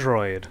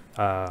Android,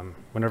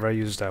 whenever I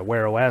used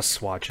Wear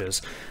OS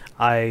watches,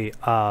 I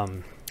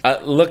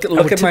look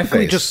at my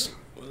face.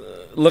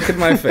 Look at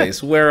my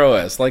face. Wear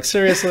OS. Like,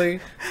 seriously?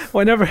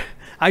 Whenever...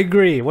 I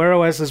agree. Wear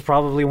OS is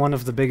probably one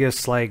of the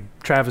biggest like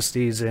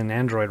travesties in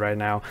Android right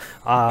now.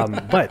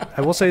 But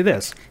I will say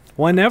this.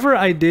 Whenever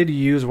I did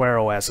use Wear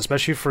OS,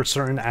 especially for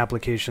certain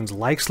applications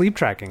like sleep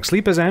tracking,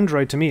 Sleep as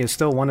Android to me is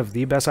still one of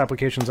the best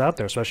applications out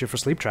there, especially for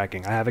sleep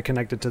tracking. I have it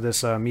connected to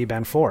this Mi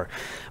Band 4.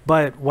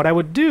 But what I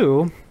would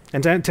do,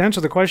 and to answer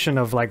the question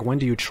of like when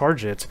do you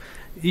charge it,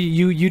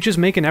 you just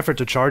make an effort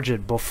to charge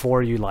it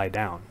before you lie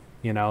down.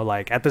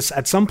 Like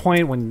at some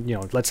point when,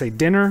 let's say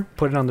dinner,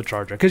 put it on the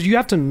charger. Because you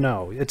have to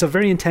know, it's a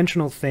very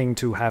intentional thing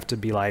to have to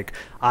be like,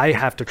 I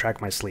have to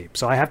track my sleep.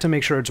 So I have to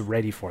make sure it's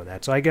ready for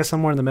that. So I guess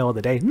somewhere in the middle of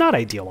the day, not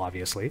ideal,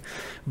 obviously.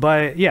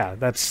 But yeah,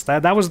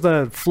 that was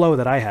the flow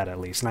that I had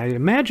at least. And I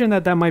imagine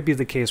that might be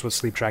the case with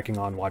sleep tracking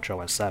on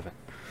watchOS 7.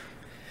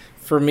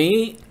 For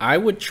me, I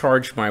would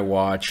charge my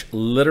watch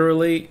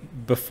literally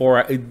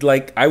before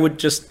I would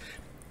just...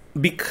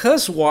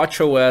 Because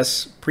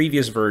watchOS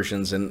previous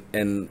versions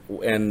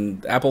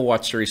and Apple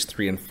Watch Series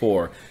 3 and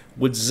 4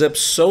 would zip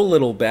so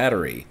little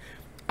battery,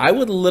 I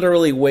would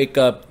literally wake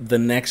up the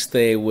next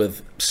day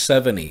with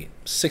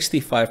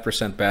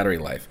 65% battery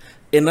life.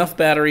 Enough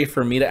battery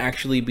for me to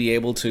actually be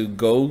able to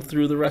go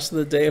through the rest of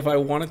the day if I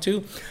wanted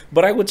to.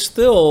 But I would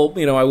still,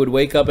 I would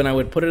wake up and I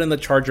would put it in the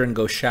charger and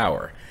go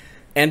shower.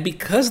 And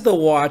because the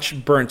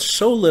watch burnt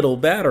so little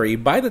battery,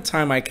 by the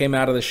time I came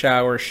out of the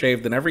shower,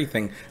 shaved and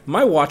everything,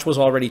 my watch was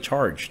already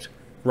charged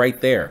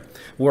right there.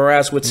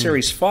 Whereas with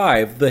Series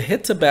 5, the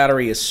hit to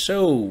battery is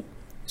so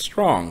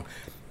strong.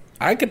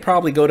 I could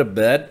probably go to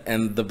bed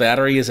and the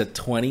battery is at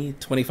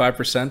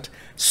 25%.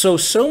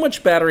 So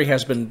much battery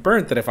has been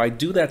burnt that if I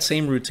do that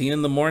same routine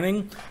in the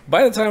morning,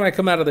 by the time I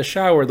come out of the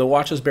shower, the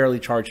watch is barely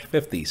charged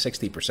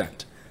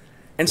 60%.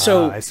 And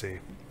so, I see.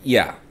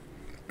 Yeah.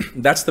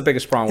 That's the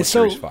biggest problem with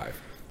Series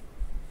 5.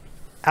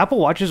 Apple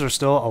Watches are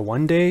still a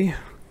 1-day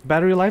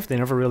battery life. They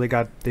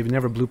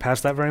never blew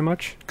past that very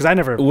much. Because I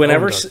never owned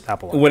an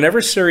Apple Watch.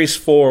 Whenever Series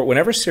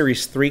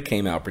 3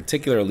 came out,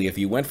 particularly if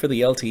you went for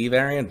the LTE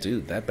variant,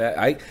 dude, that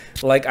bad.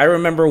 I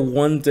remember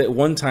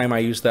one time I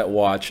used that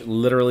watch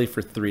literally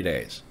for 3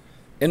 days.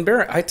 And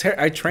I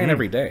train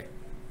every day.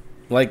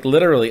 Like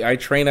literally, I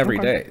train every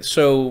day.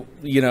 So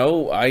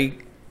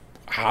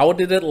how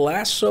did it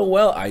last so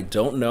well? I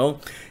don't know.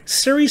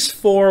 Series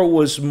 4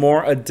 was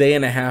more a day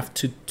and a half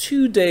to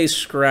 2 days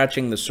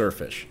scratching the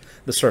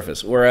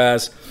surface.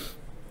 Whereas,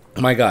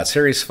 my God,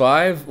 Series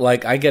 5,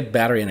 I get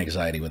battery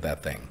anxiety with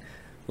that thing.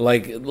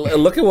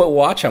 Look at what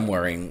watch I'm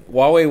wearing.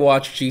 Huawei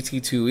Watch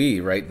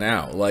GT2e right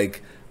now.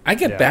 I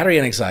get battery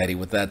anxiety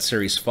with that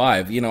Series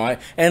 5.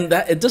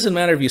 It doesn't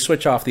matter if you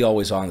switch off the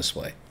always-on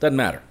display. Doesn't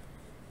matter.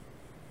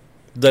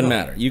 Doesn't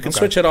matter. You can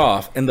switch it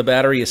off, and the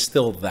battery is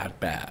still that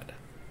bad.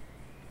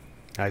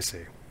 I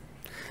see.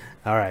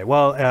 All right.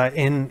 Well,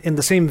 in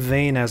the same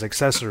vein as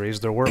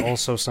accessories, there were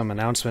also some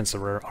announcements that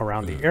were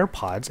around the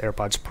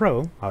AirPods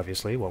Pro,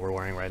 obviously, what we're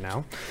wearing right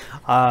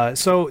now.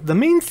 So the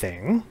main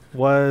thing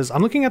was,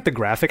 I'm looking at the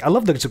graphic. I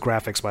love the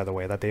graphics, by the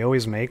way, that they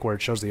always make, where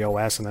it shows the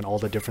OS and then all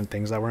the different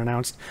things that were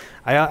announced.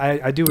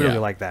 I do really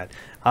like that.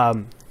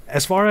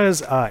 As far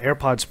as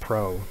AirPods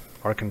Pro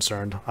are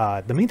concerned,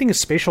 the main thing is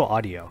spatial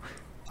audio.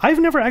 I've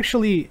never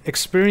actually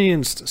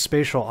experienced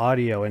spatial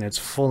audio in its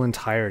full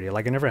entirety.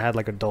 I never had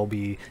a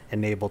Dolby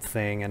enabled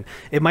thing, and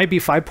it might be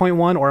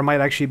 5.1 or it might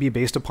actually be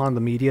based upon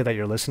the media that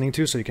you're listening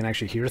to, so you can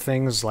actually hear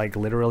things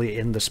literally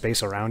in the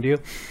space around you.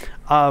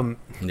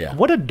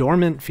 What a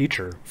dormant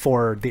feature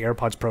for the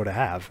AirPods Pro to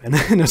have, and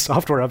then a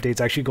software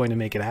update's actually going to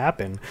make it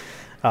happen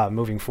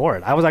moving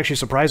forward. I was actually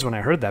surprised when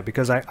I heard that,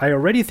 because I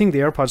already think the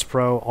AirPods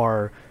Pro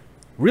are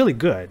really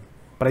good,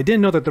 but I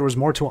didn't know that there was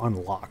more to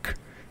unlock.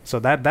 So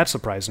that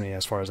surprised me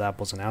as far as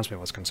Apple's announcement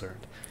was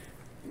concerned.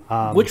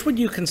 Which would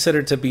you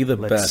consider to be the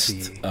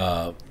best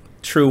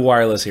true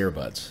wireless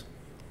earbuds?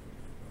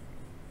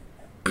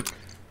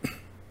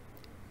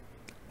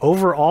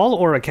 Overall,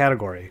 or a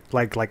category?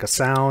 Like a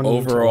sound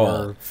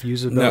overall or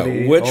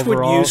usability? No, which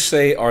overall? would you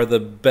say are the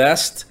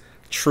best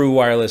true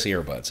wireless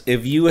earbuds?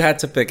 If you had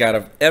to pick out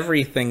of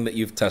everything that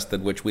you've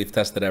tested, which we've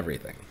tested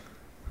everything.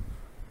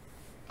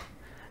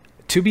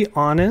 To be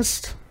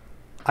honest,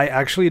 I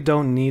actually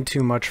don't need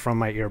too much from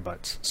my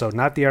earbuds. So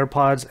not the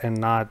AirPods and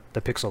not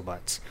the Pixel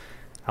Buds.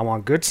 I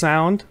want good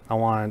sound, I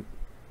want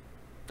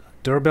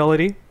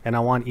durability, and I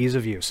want ease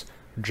of use.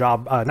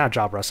 Not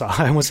Job Rust,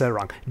 I almost said it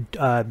wrong.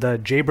 The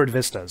Jaybird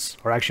Vistas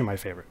are actually my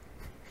favorite.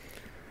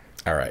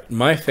 All right,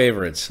 my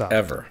favorites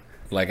ever.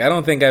 I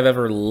don't think I've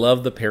ever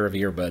loved a pair of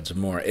earbuds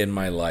more in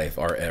my life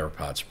are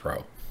AirPods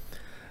Pro.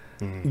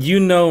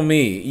 You know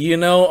me.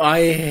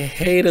 I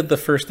hated the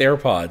first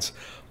AirPods.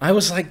 I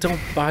was like,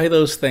 don't buy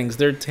those things.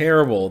 They're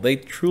terrible. They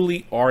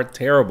truly are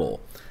terrible.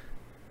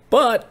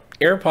 But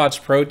AirPods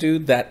Pro,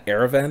 dude, that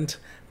air vent,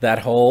 that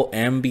whole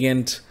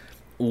ambient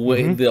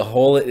way, the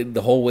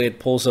whole way it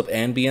pulls up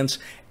ambience,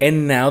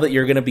 and now that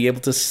you're going to be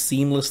able to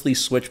seamlessly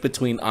switch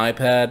between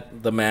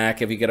iPad, the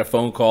Mac, if you get a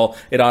phone call,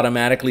 it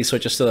automatically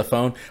switches to the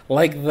phone.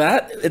 Like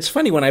that, it's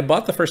funny, when I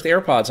bought the first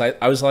AirPods,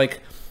 I was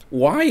like,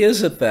 why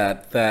is it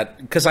that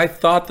because I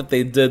thought that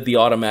they did the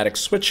automatic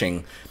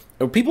switching.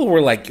 People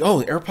were like,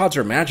 oh, AirPods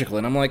are magical,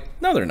 and I'm like,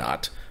 no, they're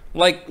not.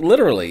 Like,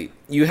 literally,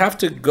 you have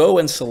to go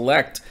and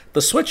select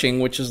the switching,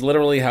 which is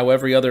literally how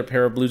every other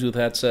pair of Bluetooth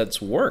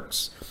headsets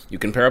works. You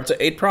can pair up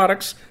to 8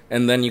 products,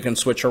 and then you can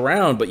switch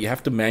around, but you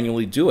have to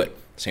manually do it.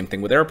 Same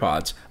thing with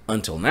AirPods,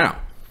 until now.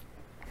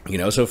 You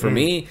know, so for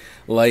me,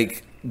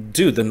 like,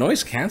 dude, the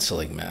noise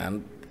canceling,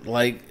 man,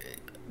 like,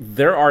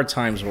 there are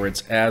times where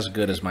it's as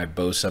good as my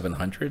Bose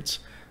 700s.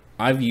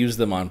 I've used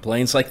them on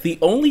planes. Like, the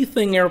only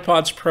thing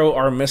AirPods Pro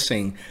are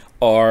missing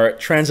are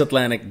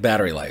transatlantic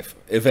battery life,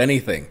 if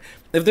anything.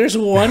 If there's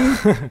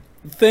one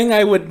thing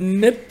I would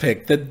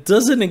nitpick that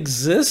doesn't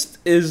exist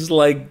is,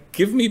 like,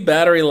 give me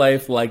battery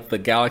life like the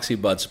Galaxy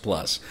Buds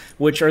Plus,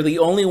 which are the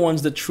only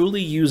ones that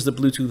truly use the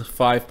Bluetooth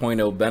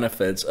 5.0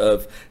 benefits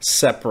of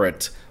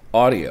separate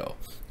audio.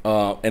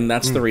 And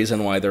that's the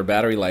reason why their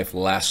battery life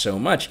lasts so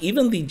much.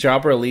 Even the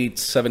Jabra Elite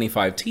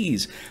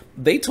 75Ts,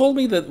 they told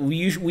me that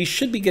we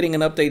should be getting an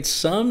update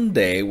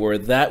someday where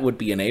that would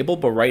be enabled,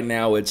 but right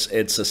now it's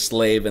a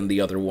slave and the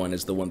other one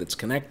is the one that's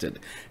connected.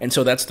 And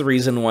so that's the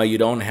reason why you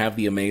don't have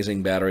the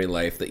amazing battery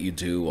life that you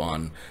do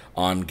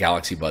on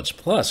Galaxy Buds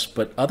Plus.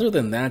 But other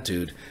than that,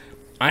 dude,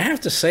 I have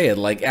to say it,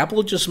 like,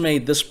 Apple just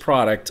made this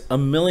product a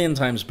million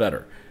times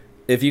better.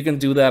 If you can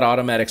do that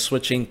automatic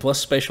switching plus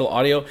spatial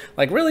audio,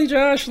 like, really,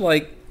 Josh,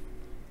 like,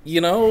 you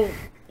know,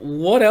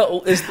 what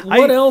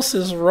else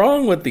is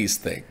wrong with these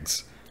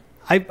things?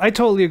 I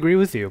totally agree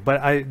with you,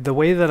 but the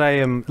way that I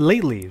am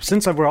lately,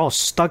 since we're all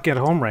stuck at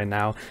home right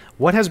now,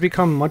 what has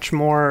become much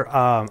more,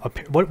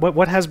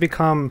 what has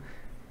become,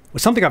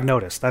 something I've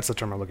noticed, that's the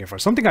term I'm looking for,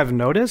 something I've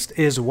noticed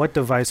is what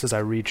devices I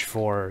reach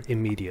for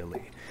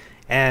immediately.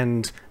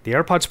 And the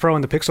AirPods Pro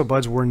and the Pixel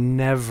Buds were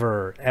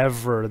never,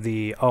 ever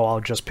the, oh, I'll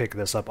just pick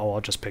this up, oh,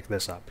 I'll just pick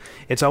this up.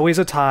 It's always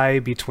a tie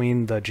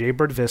between the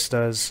Jaybird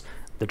Vistas,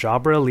 the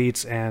Jabra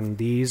Elites, and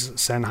these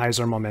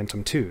Sennheiser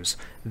Momentum 2s.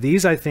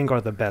 These, I think,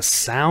 are the best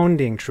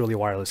sounding truly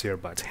wireless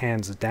earbuds,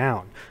 hands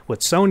down,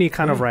 with Sony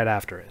kind of right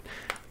after it.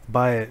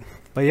 But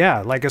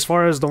yeah, like, as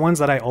far as the ones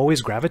that I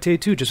always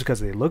gravitate to, just because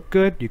they look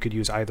good, you could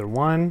use either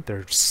one,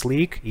 they're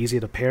sleek,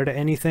 easy to pair to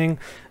anything,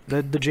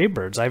 the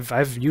Jaybirds,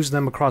 I've used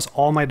them across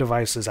all my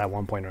devices at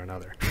one point or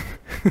another.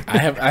 I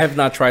have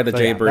not tried the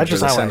Jaybirds or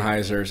the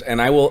Sennheisers,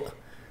 and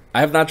I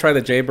have not tried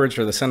the Jaybirds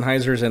or the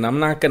Sennheisers, and I'm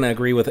not going to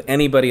agree with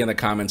anybody in the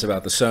comments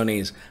about the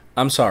Sonys.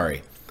 I'm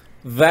sorry.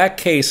 That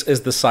case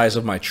is the size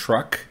of my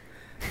truck.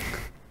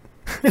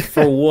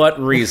 For what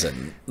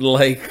reason?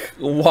 Like,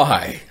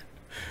 why?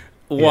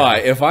 Why?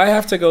 Yeah. If I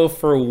have to go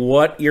for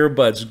what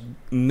earbuds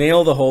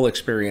nail the whole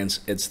experience,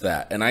 it's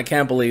that. And I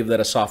can't believe that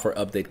a software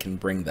update can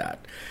bring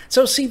that.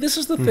 So, see, this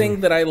is the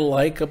thing that I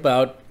like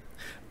about...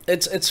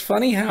 It's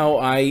funny how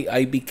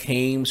I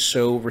became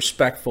so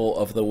respectful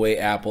of the way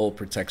Apple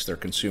protects their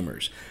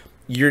consumers.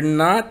 You're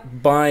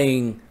not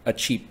buying a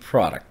cheap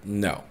product.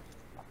 No,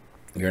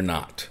 you're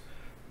not.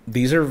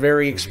 These are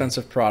very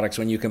expensive products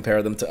when you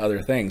compare them to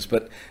other things.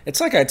 But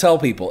it's like I tell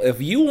people,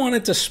 if you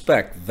wanted to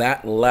spec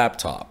that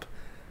laptop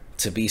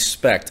to be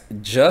spec'd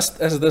just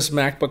as this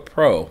MacBook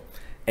Pro,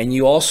 and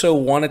you also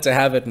wanted to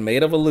have it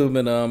made of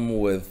aluminum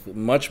with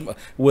a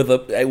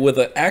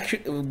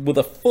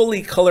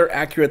fully color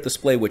accurate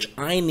display, which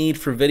I need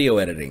for video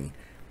editing,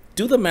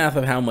 do the math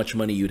of how much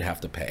money you'd have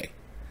to pay.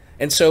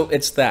 And so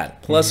it's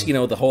that. Plus, you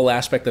know, the whole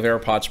aspect of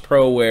AirPods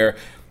Pro, where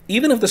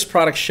even if this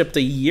product shipped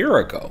a year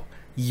ago,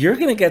 you're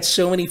going to get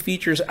so many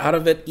features out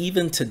of it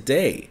even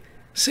today.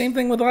 Same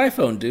thing with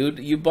iPhone, dude.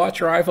 You bought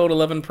your iPhone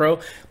 11 Pro.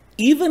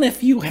 Even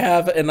if you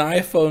have an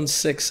iPhone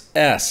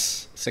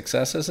 6S,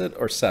 6S is it,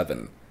 or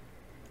 7?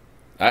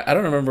 I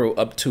don't remember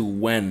up to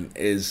when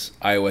is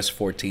iOS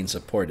 14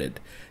 supported.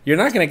 You're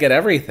not going to get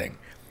everything.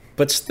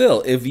 But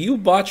still, if you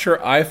bought your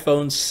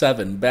iPhone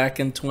 7 back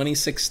in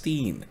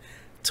 2016,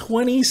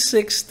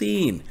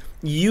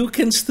 you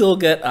can still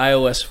get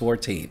iOS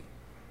 14.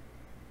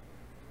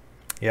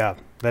 Yeah,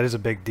 that is a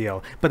big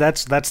deal. But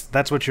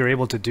that's what you're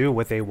able to do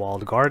with a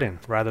walled garden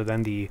rather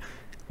than the,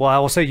 well, I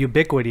will say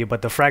ubiquity,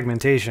 but the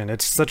fragmentation.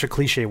 It's such a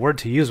cliche word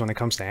to use when it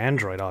comes to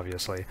Android,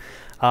 obviously.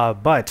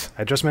 But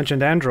I just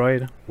mentioned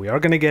Android. We are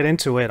going to get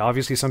into it.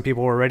 Obviously, some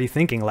people were already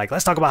thinking, like,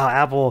 let's talk about how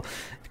Apple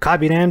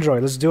copied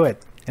Android. Let's do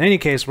it. In any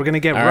case, we're going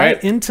to get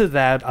right into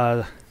that.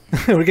 We're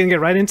going to get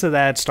right into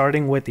that,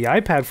 starting with the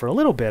iPad for a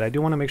little bit. I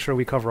do want to make sure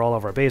we cover all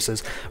of our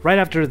bases right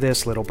after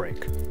this little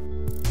break.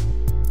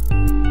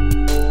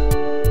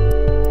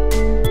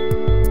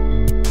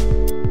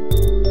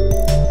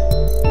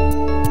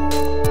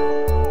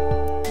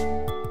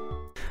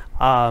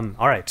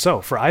 All right,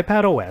 so for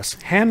iPad OS,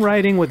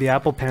 handwriting with the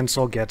Apple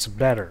Pencil gets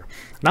better.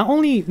 Not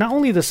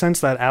only the sense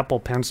that Apple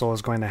Pencil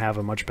is going to have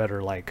a much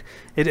better, like,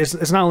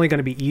 it's not only going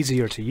to be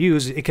easier to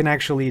use, it can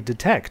actually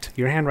detect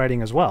your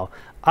handwriting as well.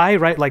 I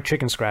write like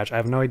chicken scratch. I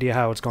have no idea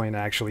how it's going to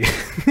actually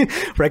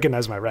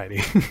recognize my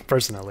writing,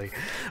 personally.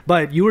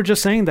 But you were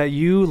just saying that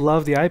you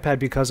love the iPad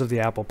because of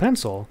the Apple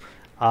Pencil.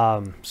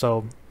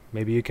 So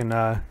maybe you can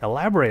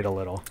elaborate a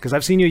little, because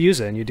I've seen you use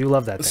it, and you do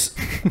love that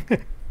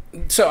thing.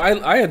 So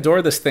I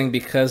adore this thing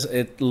because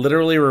it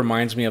literally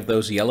reminds me of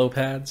those yellow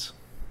pads.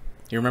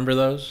 You remember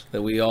those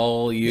that we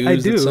all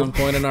used at some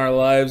point in our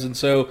lives? And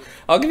so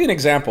I'll give you an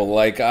example.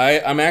 Like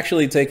I'm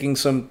actually taking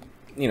some,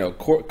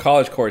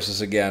 college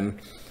courses again.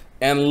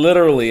 And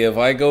literally, if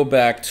I go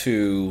back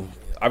to,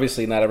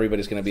 obviously not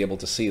everybody's going to be able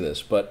to see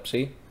this, but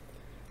see?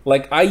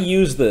 Like I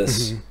use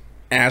this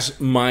as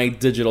my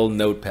digital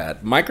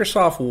notepad.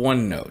 Microsoft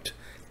OneNote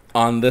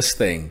on this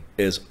thing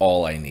is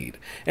all I need.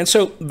 And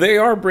so they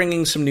are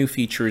bringing some new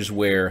features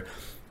where,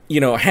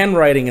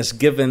 handwriting is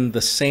given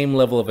the same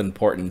level of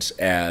importance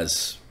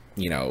as,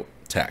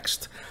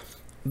 text.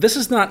 This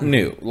is not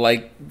new.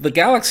 Like the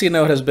Galaxy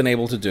Note has been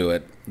able to do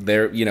it.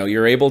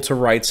 You're able to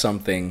write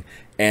something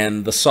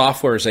and the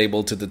software is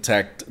able to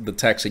detect the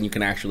text and you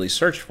can actually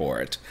search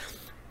for it.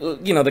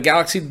 The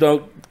Galaxy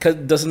Note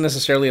doesn't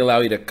necessarily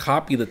allow you to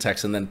copy the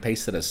text and then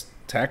paste it as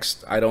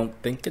text. I don't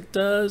think it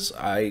does.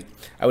 I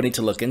would need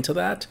to look into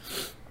that.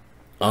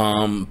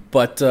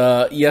 But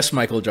yes,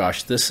 Michael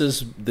Josh, this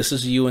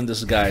is you and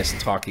this guy's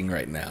talking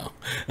right now.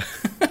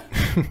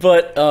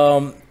 But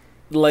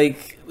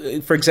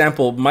for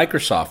example,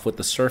 Microsoft with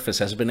the Surface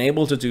has been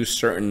able to do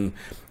certain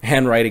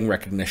handwriting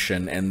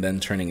recognition and then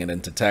turning it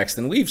into text.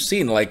 And we've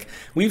seen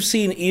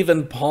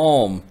even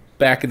Palm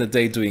back in the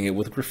day doing it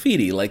with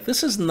graffiti. Like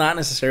this is not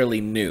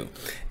necessarily new.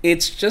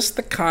 It's just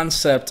the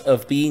concept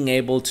of being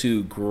able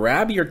to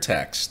grab your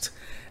text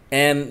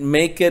and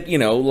make it,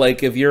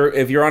 like if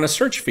you're on a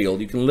search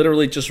field, you can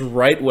literally just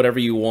write whatever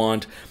you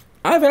want.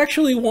 I've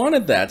actually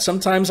wanted that.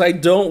 Sometimes I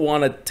don't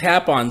want to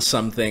tap on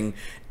something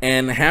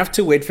and have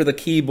to wait for the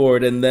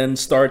keyboard and then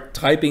start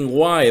typing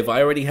Y if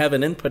I already have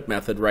an input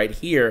method right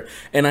here,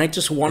 and I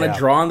just want to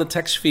draw on the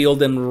text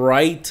field and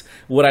write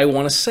what I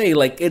want to say.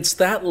 Like it's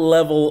that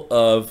level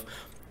of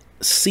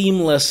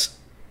seamless,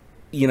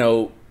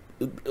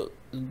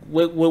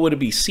 what would it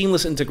be?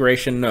 Seamless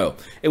integration? No.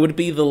 It would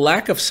be the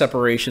lack of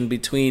separation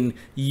between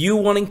you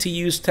wanting to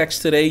use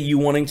text today, you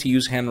wanting to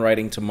use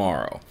handwriting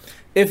tomorrow.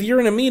 If you're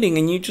in a meeting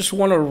and you just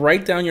want to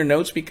write down your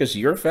notes because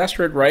you're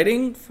faster at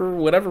writing for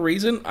whatever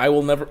reason, I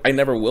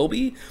never will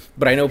be,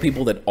 but I know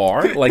people that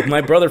are. Like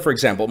my brother, for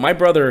example. My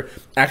brother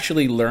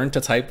actually learned to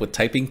type with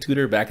Typing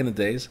Tutor back in the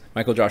days.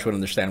 Michael Josh would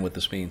understand what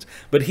this means.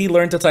 But he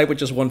learned to type with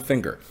just one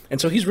finger.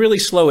 And so he's really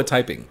slow at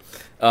typing.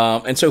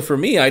 And so for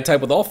me, I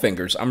type with all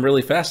fingers. I'm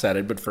really fast at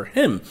it. But for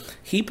him,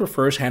 he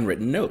prefers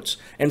handwritten notes.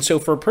 And so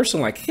for a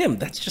person like him,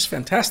 that's just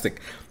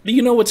fantastic. But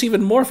you know what's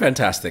even more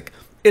fantastic?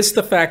 It's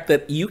the fact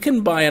that you can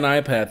buy an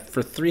iPad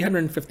for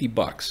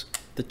 $350,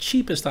 the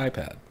cheapest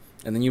iPad,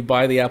 and then you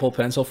buy the Apple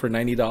Pencil for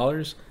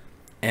 $90,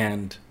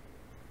 and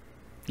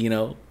you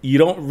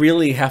don't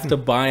really have to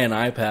buy an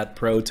iPad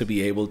Pro to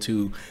be able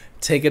to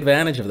take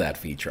advantage of that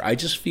feature. I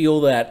just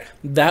feel that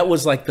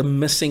was like the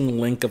missing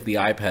link of the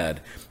iPad,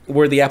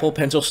 where the Apple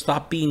Pencil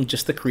stopped being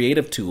just a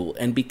creative tool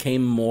and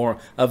became more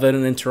of an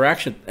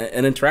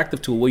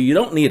interactive tool where you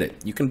don't need it.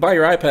 You can buy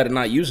your iPad and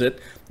not use it.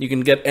 You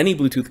can get any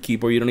Bluetooth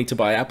keyboard. You don't need to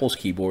buy Apple's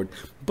keyboard.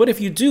 But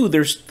if you do,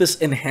 there's this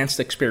enhanced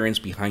experience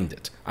behind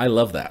it. I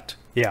love that.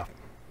 Yeah,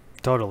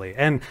 totally.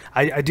 And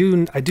I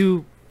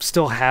do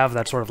still have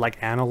that sort of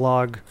like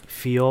analog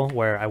feel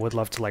where I would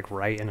love to like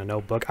write in a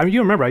notebook. I mean,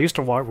 you remember I used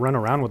to run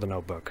around with a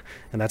notebook,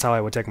 and that's how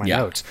I would take my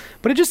notes.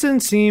 But it just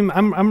didn't seem.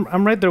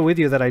 I'm right there with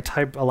you that I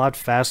type a lot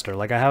faster.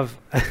 Like I have,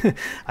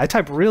 I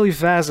type really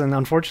fast, and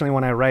unfortunately,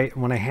 when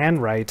I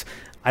handwrite,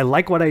 I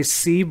like what I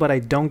see, but I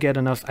don't get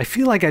enough. I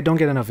feel like I don't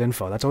get enough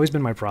info. That's always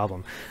been my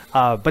problem.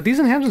 But these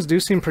enhancements do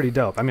seem pretty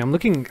dope. I mean,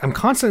 I'm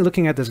constantly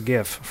looking at this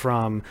GIF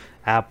from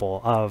Apple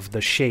of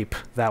the shape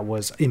that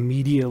was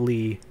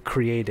immediately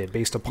created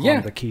based upon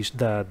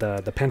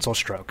the pencil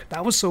stroke.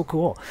 That was so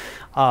cool.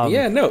 Look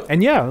at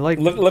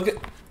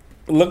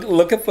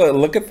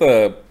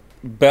the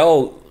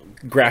Bell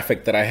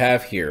graphic that I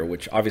have here,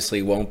 which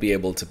obviously won't be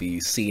able to be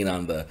seen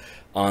on the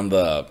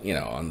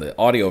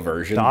audio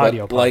version.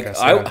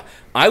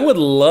 I would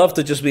love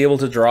to just be able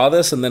to draw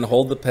this and then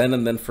hold the pen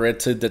and then for it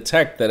to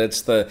detect that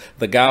it's the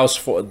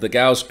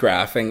Gauss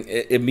graph and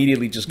it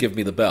immediately just give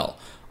me the bell.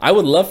 I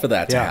would love for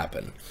that to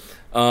happen.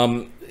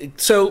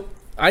 So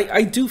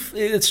I do.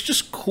 It's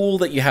just cool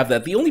that you have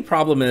that. The only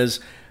problem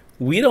is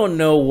we don't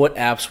know what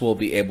apps will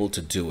be able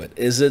to do it.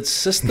 Is it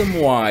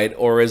system-wide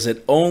or is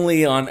it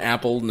only on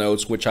Apple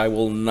Notes, which I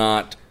will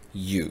not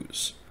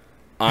use?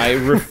 I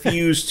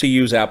refuse to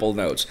use Apple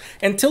Notes.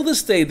 Until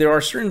this day, there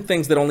are certain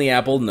things that only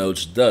Apple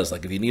Notes does.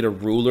 Like if you need a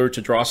ruler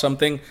to draw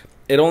something,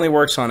 it only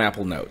works on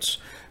Apple Notes.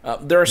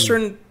 There are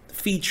certain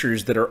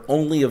features that are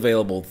only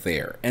available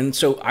there. And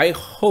so I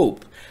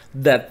hope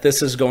that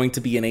this is going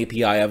to be an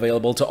API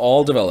available to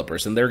all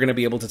developers, and they're going to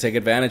be able to take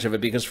advantage of it,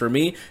 because for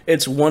me,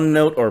 it's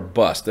OneNote or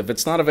bust. If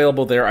it's not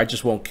available there, I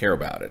just won't care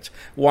about it.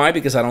 Why?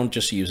 Because I don't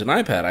just use an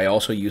iPad. I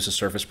also use a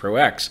Surface Pro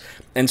X.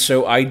 And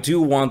so I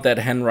do want that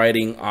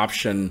handwriting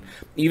option.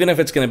 Even if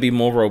it's going to be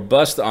more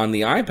robust on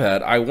the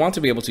iPad, I want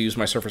to be able to use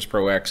my Surface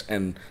Pro X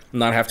and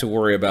not have to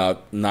worry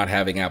about not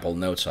having Apple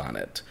Notes on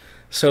it.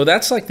 So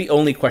that's like the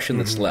only question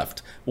that's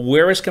left.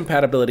 Where is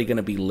compatibility going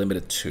to be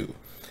limited to?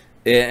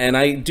 And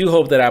I do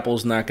hope that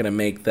Apple's not going to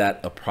make that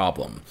a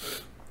problem.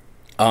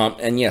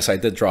 And yes, I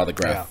did draw the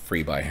graph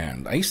free by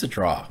hand. I used to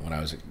draw when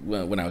I was a kid.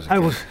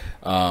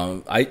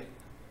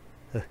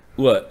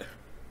 What?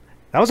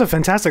 That was a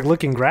fantastic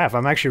looking graph.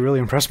 I'm actually really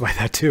impressed by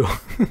that too.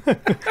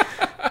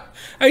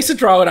 I used to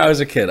draw when I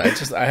was a kid.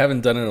 I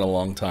haven't done it in a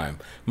long time.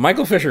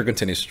 Michael Fisher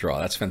continues to draw.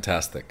 That's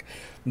fantastic.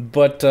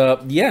 But I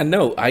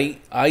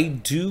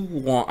do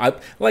want,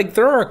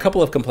 there are a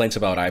couple of complaints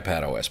about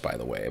iPadOS, by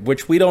the way,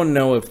 which we don't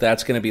know if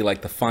that's going to be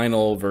like the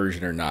final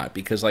version or not.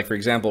 Because, like, for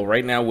example,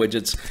 right now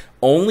widgets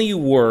only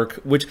work,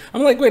 which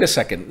I'm like, wait a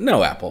second.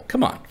 No, Apple,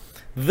 come on.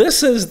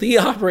 This is the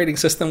operating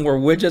system where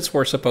widgets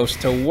were supposed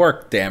to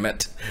work, damn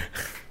it.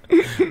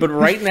 But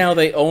right now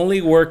they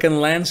only work in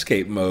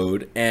landscape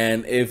mode,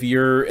 and if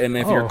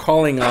you're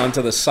calling on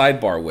to the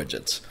sidebar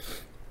widgets.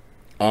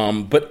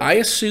 But I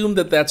assume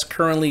that that's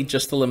currently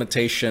just a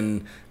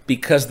limitation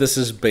because this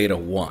is beta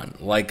 1.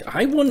 Like,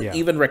 I wouldn't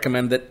even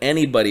recommend that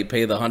anybody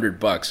pay the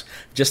 $100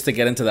 just to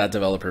get into that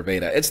developer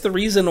beta. It's the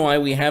reason why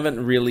we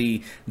haven't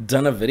really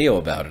done a video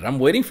about it. I'm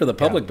waiting for the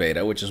public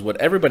beta, which is what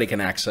everybody can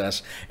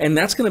access, and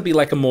that's going to be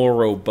like a more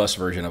robust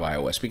version of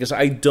iOS, because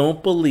I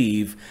don't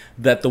believe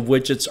that the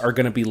widgets are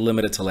going to be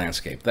limited to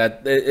landscape.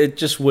 That it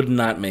just would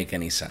not make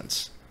any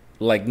sense.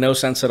 Like, no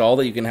sense at all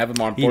that you can have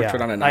them on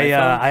portrait on an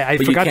iPhone. I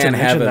forgot to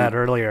mention that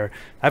earlier.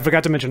 I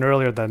forgot to mention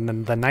earlier the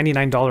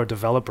 $99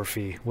 developer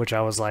fee, which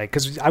I was like,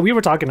 because we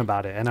were talking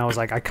about it, and I was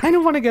like, I kind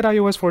of want to get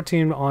iOS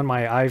 14 on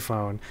my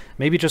iPhone,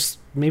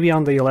 maybe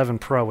on the 11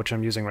 Pro, which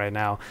I'm using right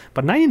now.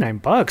 But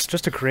 $99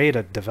 just to create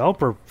a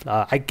developer,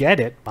 I get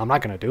it. I'm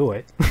not going to do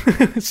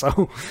it.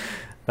 So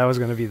that was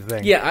going to be the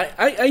thing. Yeah,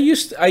 I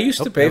used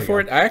to pay for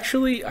it.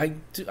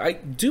 I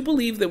do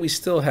believe that we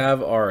still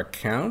have our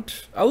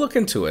account. I'll look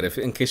into it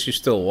in case you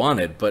still want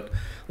it. But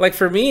like,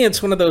 for me,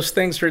 it's one of those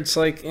things where it's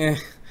like,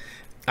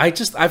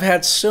 I've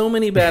had so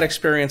many bad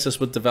experiences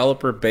with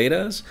developer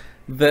betas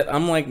that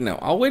I'm like, no,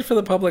 I'll wait for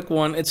the public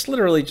one. It's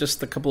literally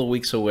just a couple of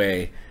weeks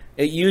away.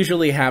 It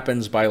usually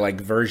happens by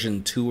like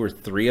version 2 or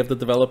 3 of the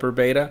developer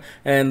beta,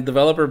 and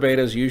developer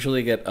betas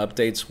usually get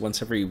updates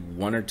once every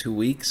 1 or 2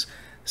 weeks.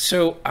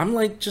 So I'm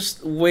like,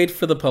 just wait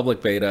for the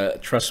public beta.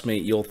 Trust me,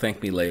 you'll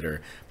thank me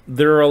later.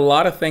 There are a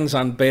lot of things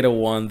on beta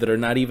 1 that are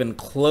not even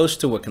close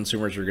to what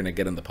consumers are going to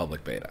get in the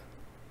public beta.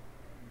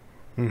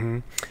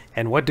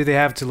 And what do they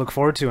have to look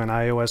forward to in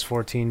iOS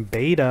 14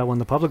 beta when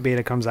the public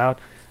beta comes out?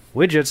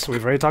 Widgets.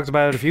 We've already talked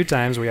about it a few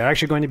times. We are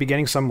actually going to be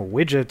getting some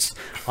widgets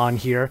on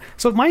here.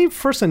 So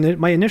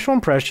my initial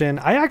impression,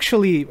 I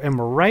actually am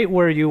right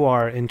where you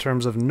are in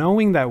terms of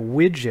knowing that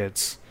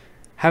widgets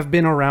have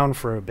been around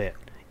for a bit.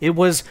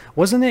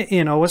 Wasn't it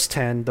in OS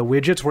 10, the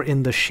widgets were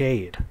in the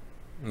shade,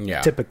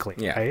 typically,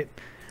 right?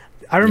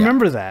 I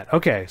remember that.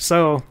 Okay,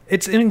 so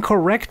it's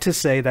incorrect to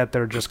say that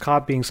they're just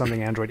copying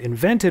something Android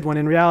invented, when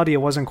in reality it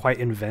wasn't quite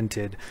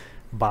invented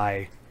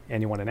by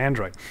anyone in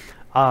Android.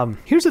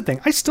 Here's the thing.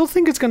 I still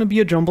think it's going to be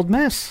a jumbled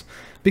mess,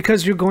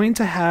 because you're going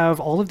to have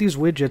all of these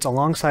widgets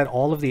alongside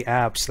all of the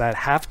apps that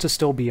have to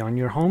still be on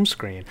your home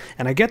screen.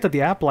 And I get that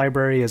the app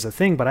library is a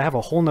thing, but I have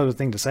a whole nother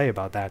thing to say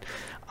about that.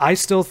 I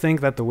still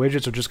think that the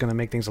widgets are just going to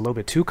make things a little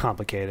bit too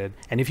complicated.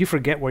 And if you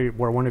forget where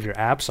one of your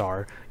apps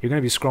are, you're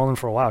going to be scrolling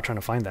for a while trying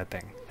to find that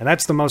thing. And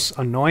that's the most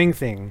annoying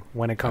thing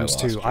when it comes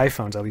to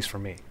iPhones, at least for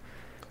me.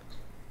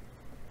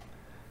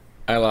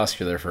 I lost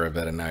you there for a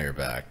bit, and now you're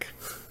back.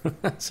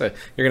 So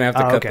you're going to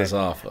have to cut this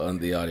off on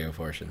the audio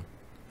portion.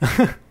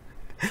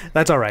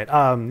 That's all right.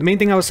 The main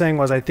thing I was saying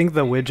was I think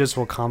the widgets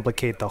will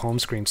complicate the home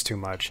screens too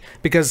much,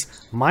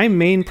 because my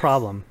main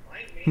problem...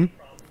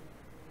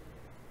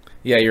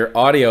 Yeah, your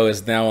audio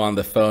is now on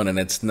the phone, and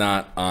it's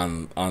not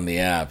on the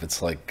app.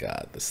 It's like,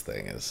 God, this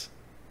thing is...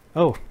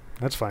 Oh,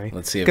 that's funny.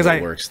 Let's see if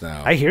it works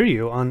now. I hear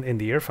you in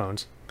the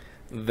earphones.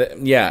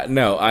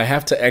 No, I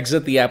have to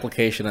exit the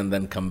application and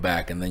then come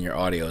back, and then your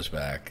audio's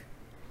back.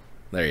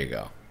 There you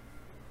go.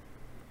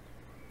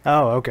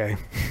 Oh, okay.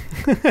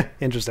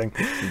 Interesting.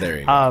 There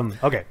you go.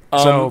 Okay.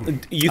 So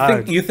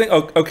you think?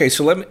 Okay.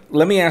 So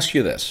let me ask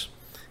you this: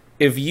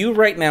 if you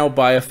right now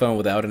buy a phone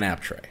without an app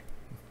tray,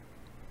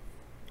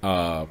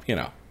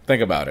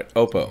 think about it.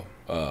 Oppo,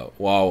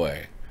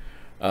 Huawei,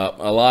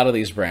 a lot of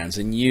these brands,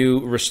 and you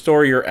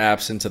restore your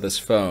apps into this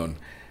phone,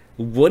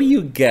 what do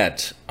you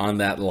get on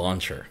that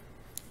launcher?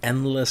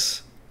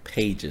 Endless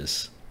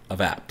pages of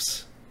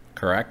apps.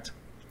 Correct?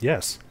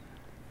 Yes.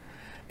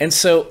 And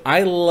so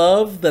I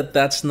love that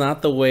that's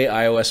not the way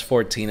iOS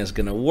 14 is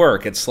going to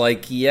work. It's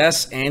like,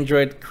 yes,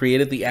 Android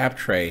created the app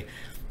tray,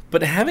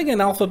 but having an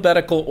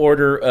alphabetical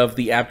order of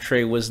the app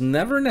tray was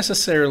never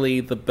necessarily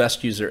the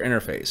best user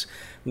interface.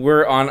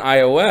 Where on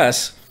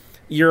iOS,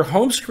 your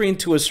home screen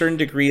to a certain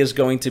degree is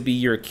going to be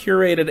your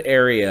curated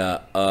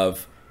area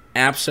of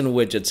apps and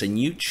widgets, and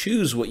you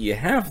choose what you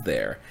have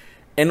there.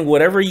 And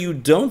whatever you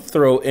don't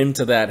throw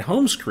into that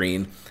home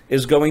screen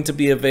is going to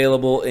be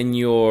available in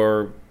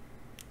your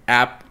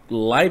app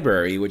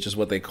library, which is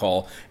what they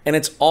call, and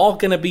it's all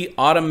going to be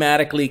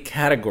automatically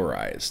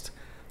categorized.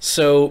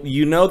 So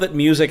you know that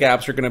music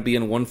apps are going to be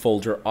in one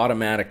folder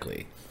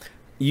automatically.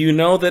 You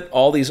know that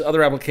all these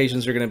other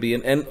applications are going to be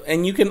in,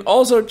 and you can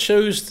also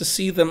choose to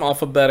see them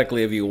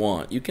alphabetically if you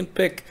want. You can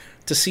pick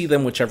to see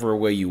them whichever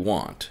way you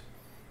want.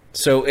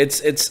 So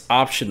it's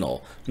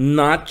optional,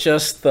 not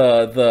just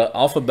the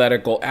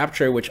alphabetical app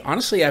tray, which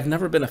honestly I've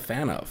never been a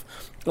fan of.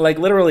 Like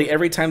literally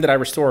every time that I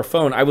restore a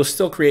phone, I will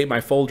still create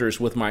my folders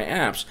with my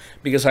apps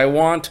because I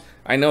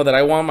know that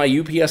I want my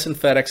UPS and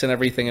FedEx and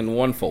everything in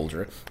one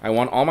folder. I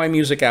want all my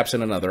music apps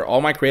in another,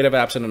 all my creative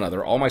apps in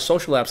another, all my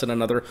social apps in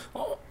another,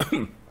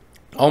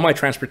 all my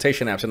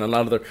transportation apps in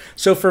another.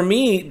 So for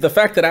me, the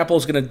fact that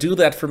Apple's going to do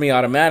that for me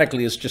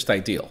automatically is just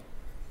ideal.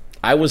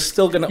 I was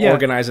still going to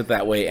organize it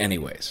that way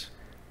anyways.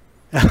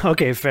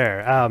 Okay,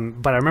 fair.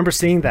 But I remember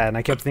seeing that, and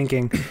I kept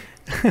thinking,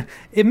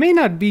 it may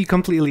not be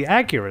completely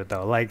accurate,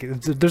 though. Like,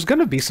 there's going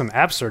to be some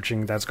app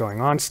searching that's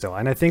going on still.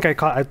 And I think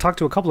I talked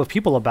to a couple of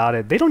people about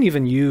it. They don't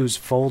even use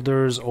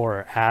folders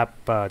or app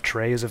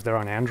trays if they're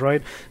on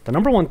Android. The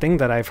number one thing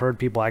that I've heard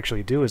people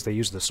actually do is they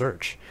use the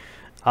search,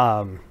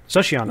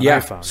 especially on an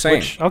iPhone. Same.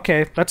 Which,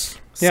 okay, that's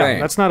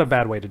not a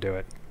bad way to do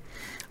it.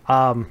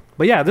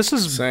 But yeah, this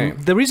is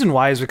the reason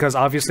why is because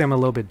obviously I'm a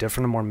little bit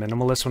different and more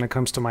minimalist when it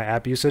comes to my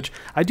app usage.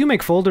 I do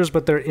make folders,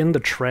 but they're in the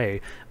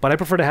tray. But I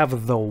prefer to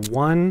have the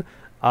one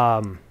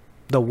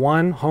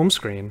home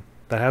screen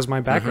that has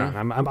my background.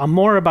 Mm-hmm. I'm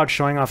more about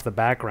showing off the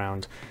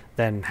background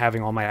than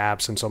having all my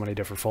apps in so many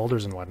different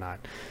folders and whatnot.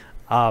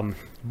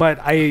 But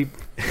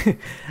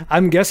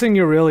I'm guessing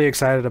you're really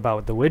excited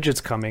about the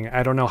widgets coming.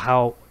 I don't know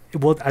how.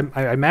 Well,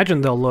 I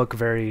imagine they'll look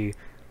very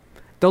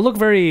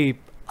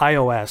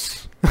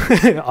iOS,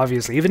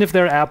 obviously. Even if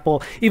they're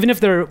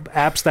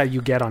apps that you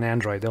get on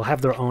Android, they'll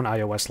have their own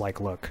iOS-like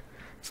look.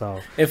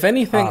 So, if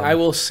anything, I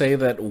will say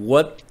that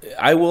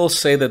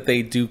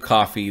they do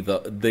copy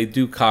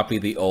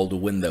the old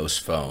Windows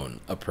Phone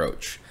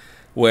approach,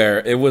 where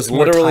it was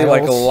literally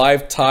like a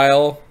live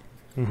tile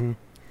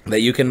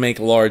that you can make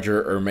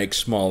larger or make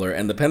smaller,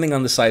 and depending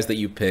on the size that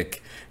you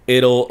pick,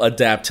 it'll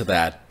adapt to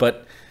that.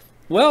 But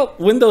well,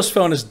 Windows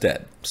Phone is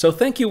dead. So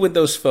thank you,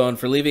 Windows Phone,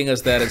 for leaving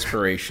us that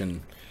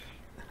inspiration.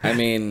 I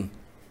mean,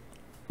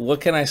 what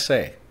can I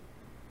say?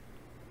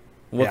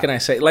 What can I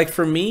say? Like,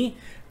 for me,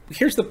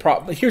 here's the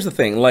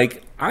thing.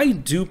 Like, I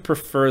do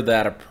prefer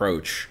that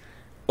approach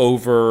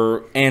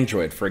over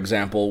Android, for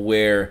example,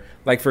 where,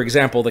 like, for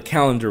example, the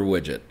calendar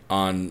widget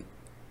on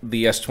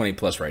the S20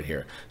 Plus right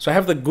here. So I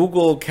have the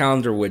Google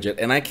Calendar widget,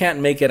 and I can't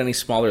make it any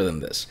smaller than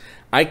this.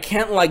 I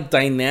can't, like,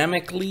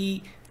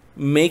 dynamically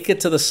make it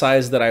to the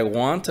size that I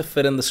want to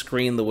fit in the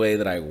screen the way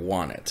that I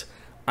want it.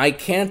 I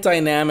can't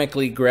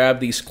dynamically grab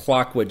these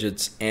clock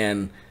widgets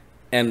and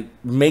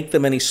make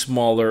them any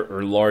smaller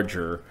or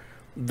larger.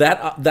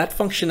 That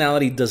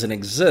functionality doesn't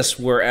exist,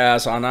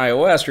 whereas on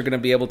iOS, you're going to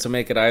be able to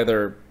make it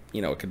either,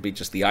 it could be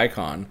just the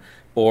icon,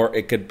 or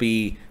it could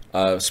be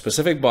a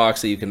specific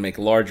box that you can make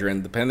larger,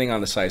 and depending on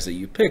the size that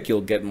you pick,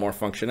 you'll get more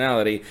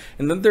functionality.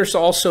 And then there's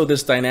also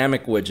this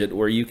dynamic widget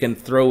where you can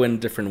throw in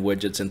different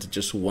widgets into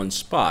just one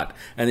spot,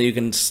 and then you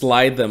can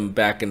slide them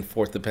back and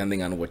forth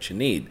depending on what you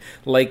need.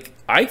 Like,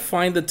 I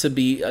find it to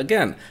be,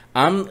 again,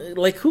 I'm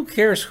like, who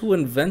cares who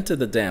invented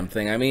the damn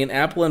thing? I mean,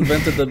 Apple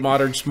invented the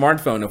modern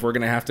smartphone, if we're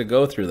going to have to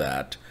go through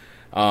that.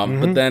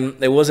 But then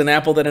it wasn't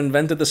Apple that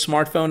invented the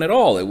smartphone at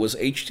all. It was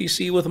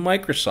HTC with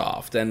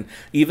Microsoft, and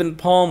even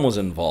Palm was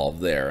involved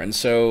there. And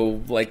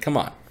so, like, come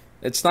on.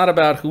 It's not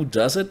about who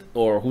does it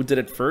or who did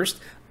it first.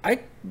 I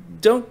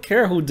don't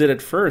care who did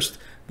it first.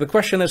 The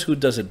question is who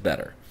does it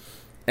better.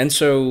 And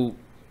so,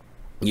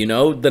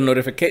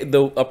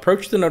 the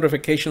approach to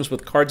notifications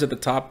with cards at the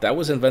top, that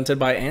was invented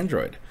by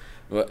Android.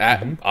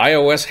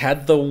 iOS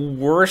had the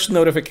worst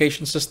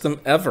notification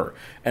system ever,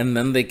 and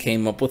then they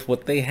came up with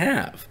what they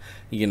have.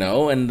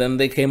 And then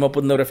they came up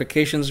with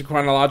notifications in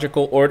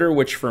chronological order,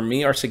 which for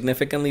me are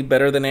significantly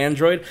better than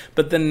Android.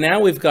 But then now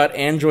we've got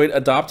Android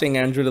adopting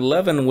Android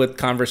 11 with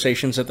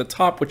conversations at the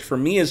top, which for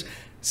me is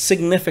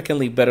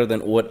significantly better than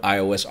what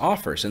iOS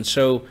offers. And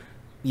so,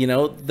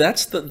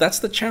 that's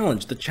the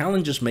challenge. The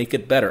challenge is make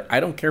it better.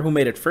 I don't care who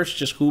made it first,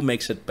 just who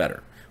makes it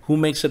better. Who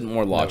makes it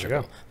more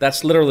logical?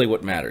 That's literally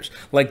what matters.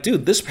 Like,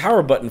 dude, this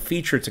power button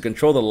feature to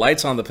control the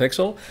lights on the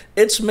Pixel,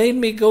 it's made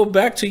me go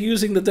back to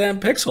using the damn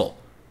Pixel.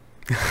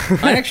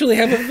 I actually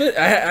have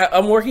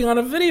I'm working on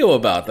a video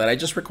about that. I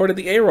just recorded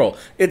the A-roll.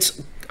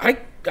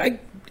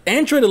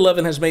 Android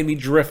 11 has made me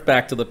drift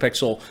back to the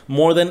Pixel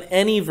more than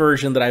any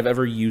version that I've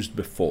ever used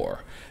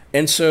before.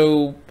 And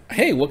so,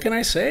 hey, what can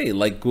I say?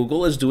 Like,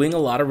 Google is doing a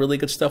lot of really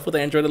good stuff with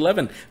Android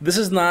 11. This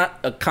is not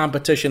a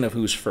competition of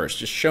who's first.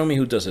 Just show me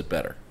who does it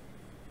better.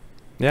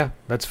 Yeah,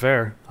 that's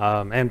fair.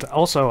 And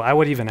also, I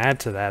would even add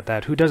to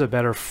that who does it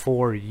better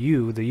for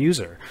you, the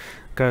user?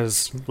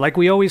 Because, like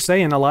we always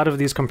say in a lot of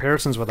these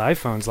comparisons with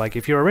iPhones, like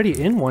if you're already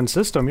in one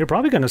system, you're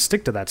probably going to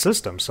stick to that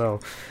system. So,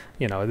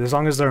 as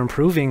long as they're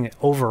improving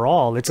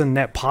overall, it's a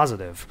net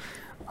positive.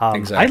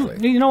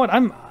 Exactly. You know what?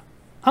 I'm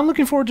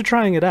looking forward to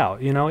trying it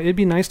out. It'd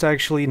be nice to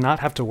actually not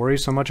have to worry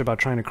so much about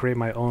trying to create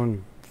my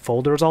own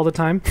folders all the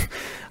time,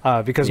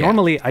 because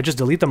normally I just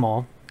delete them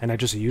all and I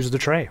just use the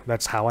tray.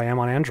 That's how I am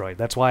on Android.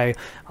 That's why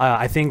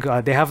I think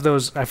they have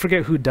those. I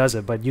forget who does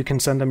it, but you can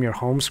send them your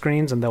home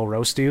screens and they'll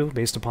roast you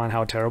based upon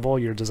how terrible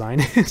your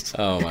design is.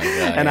 Oh my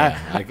god! And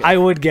I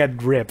would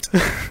get ripped.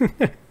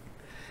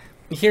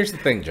 Here's the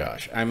thing,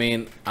 Josh. I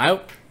mean,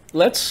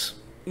 let's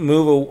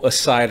move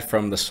aside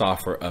from the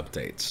software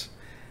updates.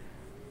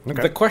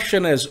 Okay. The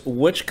question is,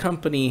 which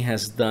company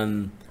has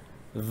done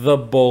the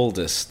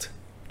boldest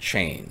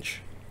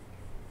change?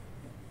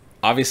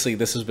 Obviously,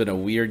 this has been a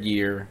weird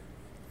year.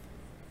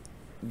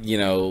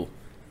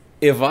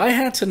 If I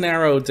had to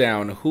narrow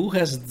down who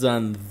has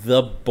done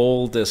the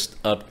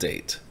boldest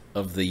update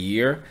of the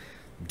year,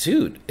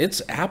 dude,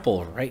 it's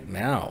Apple right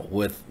now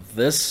with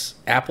this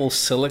Apple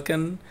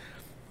Silicon,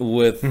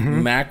 with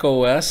Mac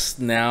OS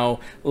now.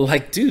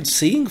 Like, dude,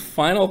 seeing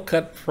Final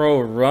Cut Pro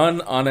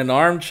run on an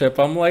ARM chip,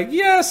 I'm like,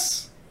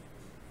 yes!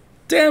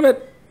 Damn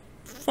it!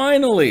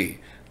 Finally!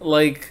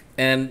 Like,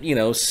 and,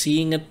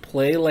 seeing it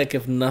play like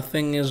if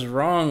nothing is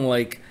wrong,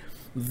 like,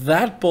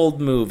 that bold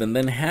move, and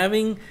then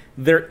having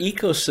their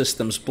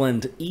ecosystems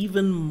blend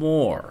even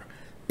more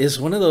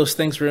is one of those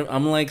things where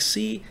I'm like,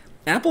 see,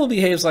 Apple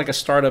behaves like a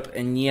startup,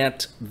 and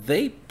yet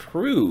they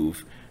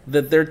prove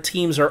that their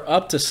teams are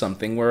up to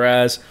something.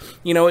 Whereas,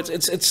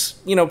 it's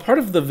part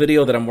of the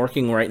video that I'm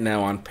working right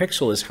now on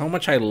Pixel is how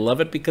much I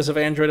love it because of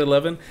Android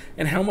 11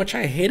 and how much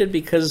I hate it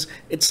because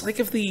it's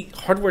like if the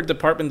hardware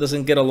department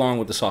doesn't get along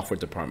with the software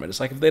department. It's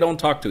like if they don't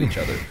talk to each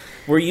other,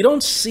 where you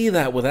don't see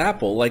that with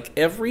Apple. Like,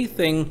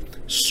 everything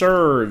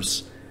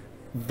serves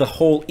the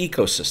whole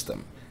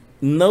ecosystem.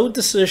 No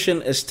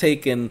decision is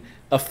taken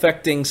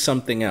affecting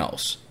something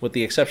else, with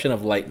the exception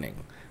of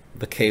Lightning,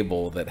 the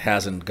cable that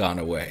hasn't gone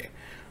away.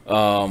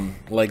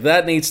 Like,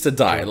 that needs to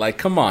die. Like,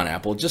 come on,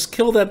 Apple, just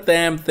kill that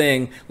damn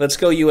thing. Let's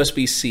go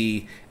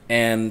USB-C,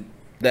 and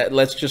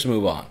let's just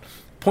move on.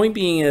 Point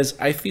being is,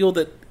 I feel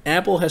that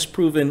Apple has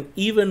proven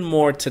even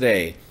more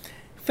today.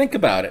 Think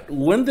about it.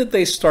 When did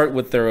they start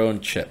with their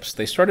own chips?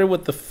 They started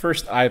with the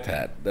first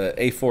iPad, the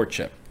A4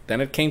 chip. Then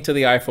it came to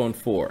the iPhone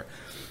 4.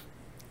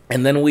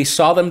 And then we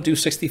saw them do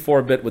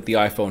 64-bit with the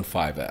iPhone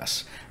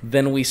 5S.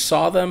 Then we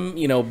saw them,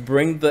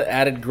 bring the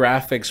added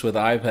graphics with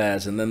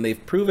iPads. And then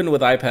they've proven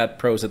with iPad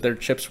Pros that their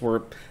chips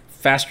were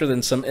faster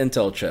than some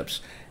Intel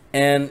chips.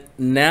 And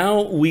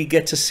now we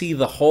get to see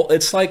the whole...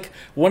 It's like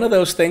one of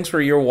those things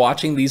where you're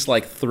watching these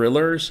like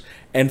thrillers,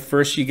 and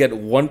first you get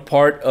one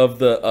part of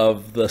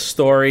the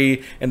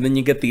story, and then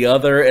you get the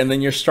other, and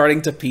then you're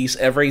starting to piece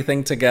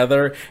everything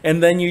together,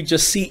 and then you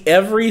just see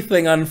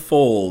everything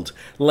unfold.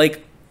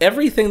 Like,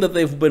 everything that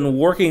they've been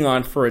working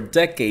on for a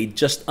decade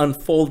just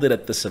unfolded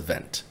at this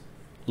event.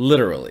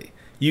 Literally.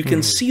 You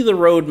can see the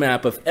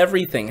roadmap of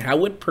everything,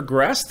 how it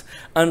progressed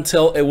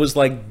until it was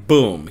like,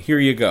 boom, here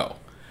you go.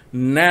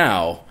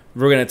 Now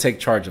we're going to take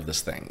charge of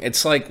this thing.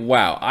 It's like,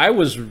 wow, I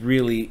was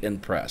really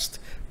impressed.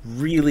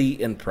 Really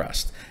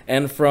impressed.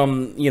 And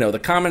from, the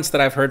comments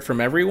that I've heard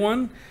from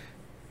everyone,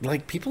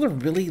 like, people are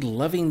really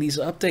loving these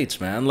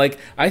updates, man. Like,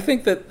 I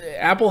think that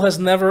Apple has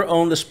never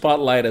owned the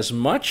spotlight as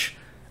much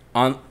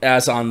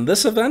as on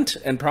this event,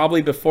 and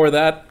probably before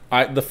that,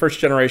 the first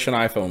generation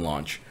iPhone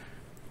launch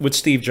with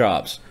Steve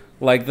Jobs.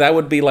 Like, that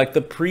would be like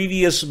the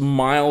previous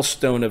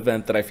milestone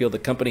event that I feel the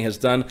company has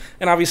done,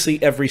 and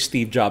obviously every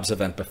Steve Jobs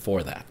event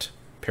before that,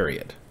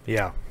 period.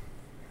 Yeah.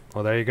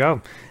 Well, there you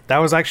go. That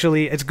was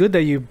actually, it's good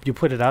that you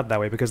put it out that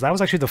way, because that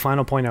was actually the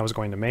final point I was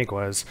going to make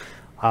was,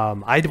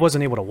 I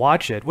wasn't able to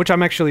watch it, which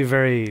I'm actually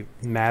very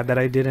mad that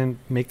I didn't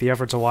make the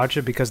effort to watch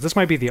it, because this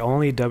might be the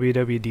only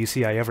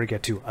WWDC I ever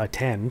get to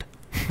attend.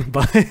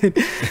 But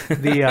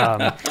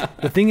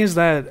the thing is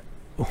that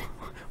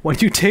when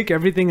you take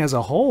everything as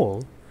a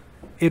whole,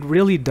 it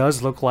really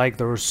does look like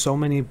there's so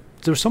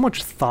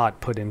much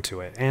thought put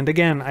into it. And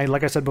again,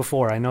 like I said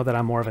before, I know that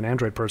I'm more of an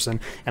Android person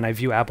and I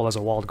view Apple as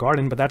a walled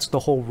garden, but that's the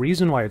whole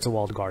reason why it's a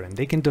walled garden.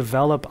 They can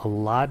develop a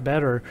lot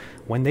better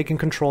when they can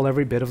control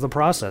every bit of the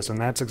process, and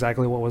that's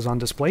exactly what was on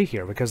display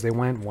here, because they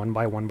went one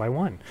by one by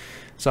one.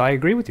 So I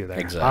agree with you there.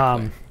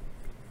 Exactly.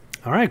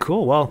 All right,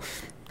 cool. Well,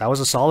 that was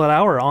a solid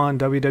hour on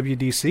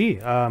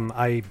WWDC.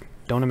 I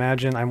don't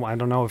imagine, I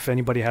don't know if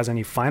anybody has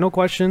any final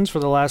questions for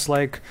the last,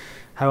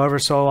 however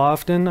so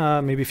often,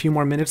 maybe a few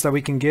more minutes that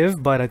we can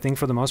give, but I think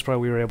for the most part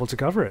we were able to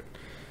cover it.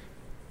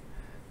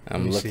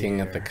 I'm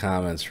looking at the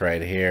comments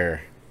right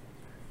here.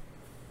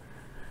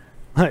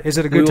 Is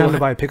it a good time to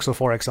buy a Pixel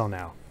 4 XL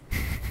now?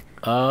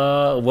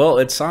 Well,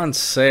 it's on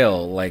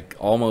sale, like,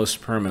 almost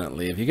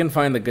permanently. If you can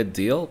find a good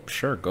deal,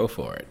 sure, go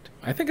for it.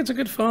 I think it's a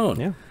good phone.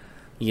 Yeah.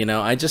 You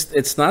know,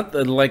 it's not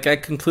like I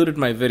concluded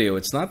my video.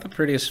 It's not the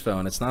prettiest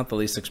phone. It's not the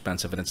least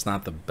expensive, and it's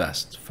not the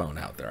best phone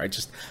out there.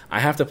 I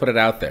have to put it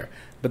out there.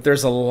 But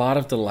there's a lot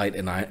of delight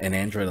in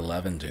Android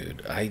 11,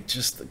 dude.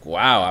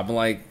 Wow. I'm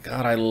like,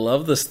 God, I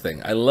love this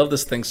thing. I love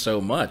this thing so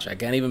much. I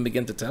can't even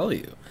begin to tell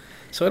you.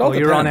 So it all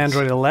depends. You're on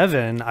Android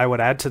 11. I would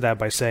add to that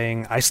by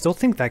saying I still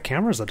think that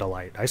camera's a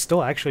delight. I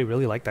still actually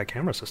really like that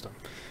camera system.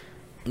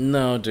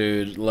 No,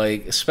 dude.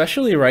 Like,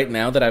 especially right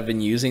now that I've been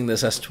using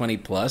this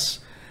S20 Plus.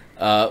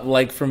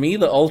 Like, for me,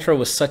 the Ultra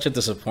was such a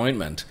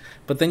disappointment.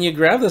 But then you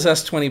grab this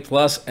S20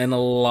 Plus, and a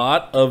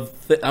lot of...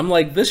 I'm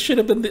like, this should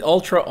have been the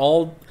Ultra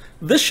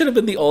This should have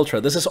been the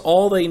Ultra. This is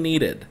all they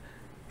needed.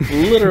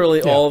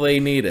 Literally all they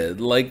needed.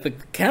 Like, the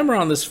camera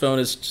on this phone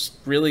is just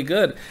really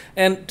good.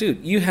 And,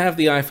 dude, you have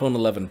the iPhone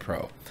 11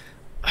 Pro.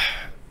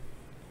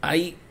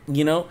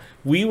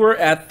 We were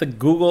at the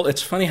Google...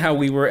 It's funny how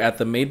we were at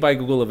the Made by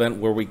Google event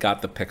where we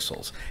got the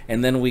Pixels.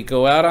 And then we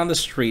go out on the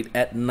street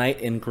at night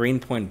in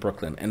Greenpoint,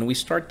 Brooklyn, and we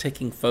start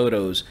taking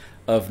photos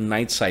of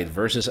night sight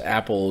versus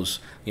Apple's,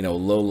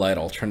 low light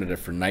alternative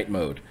for night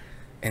mode.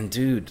 And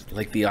dude,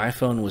 like, the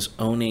iPhone was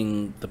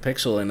owning the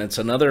Pixel, and it's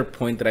another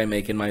point that I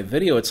make in my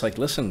video. It's like,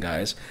 listen,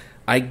 guys,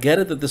 I get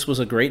it that this was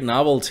a great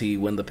novelty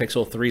when the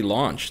Pixel 3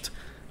 launched,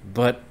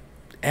 but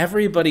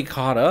everybody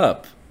caught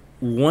up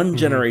one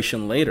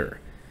generation later.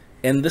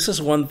 And this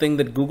is one thing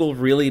that Google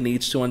really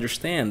needs to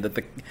understand,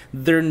 that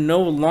they're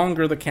no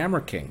longer the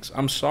camera kings.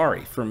 I'm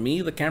sorry. For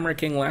me, the camera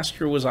king last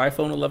year was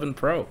iPhone 11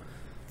 Pro.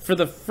 For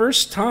the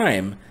first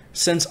time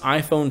since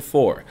iPhone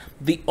 4.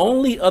 The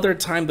only other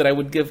time that I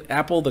would give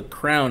Apple the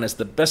crown as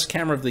the best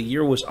camera of the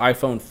year was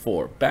iPhone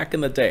 4, back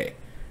in the day.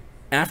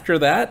 After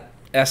that,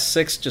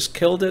 S6 just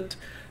killed it.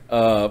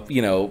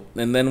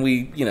 And then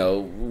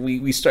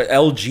we start.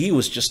 LG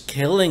was just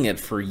killing it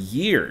for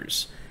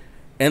years.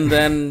 And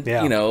then,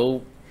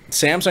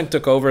 Samsung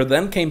took over,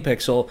 then came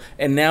Pixel,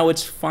 and now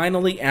it's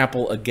finally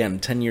Apple again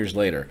 10 years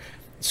later.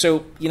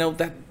 So,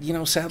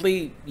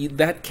 sadly,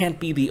 that can't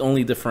be the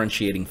only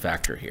differentiating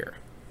factor here.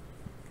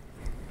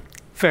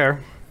 Fair.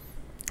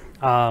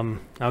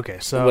 Okay,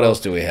 so... What else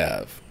do we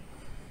have?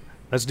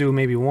 Let's do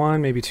maybe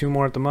one, maybe two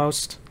more at the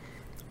most.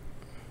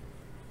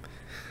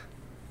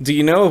 Do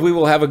you know if we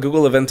will have a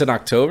Google event in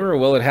October?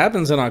 Well, it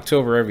happens in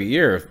October every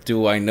year.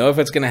 Do I know if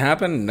it's going to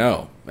happen?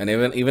 No. And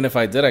even if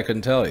I did, I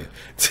couldn't tell you.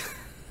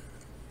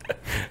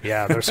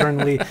 Yeah, there's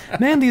certainly...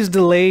 Man, these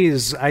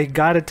delays, I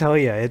gotta tell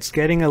you, it's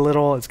getting a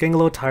little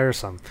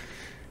tiresome.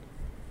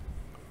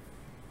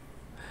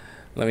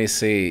 Let me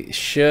see.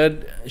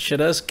 Should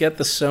us get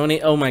the Sony?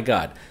 Oh my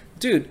God.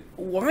 Dude,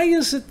 why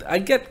is it... I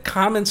get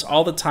comments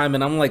all the time,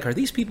 and I'm like, are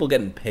these people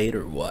getting paid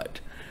or what?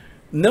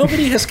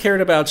 Nobody has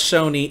cared about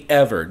Sony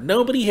ever.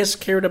 Nobody has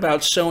cared about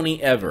Sony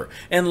ever.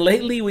 And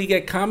lately, we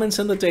get comments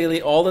in the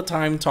daily all the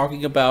time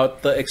talking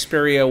about the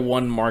Xperia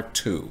 1 Mark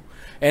II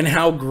and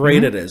how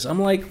great it is. I'm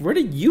like, where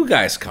did you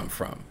guys come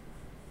from?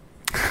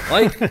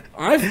 Like,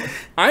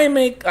 I've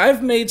made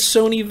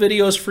Sony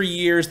videos for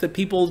years that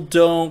people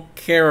don't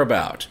care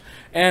about.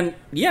 And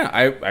yeah,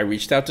 I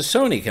reached out to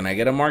Sony. Can I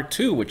get a Mark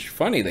II? Which,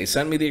 funny, they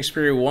sent me the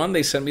Xperia 1.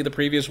 They sent me the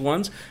previous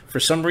ones. For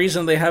some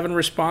reason, they haven't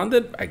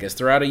responded. I guess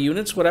they're out of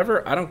units,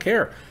 whatever. I don't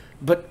care.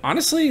 But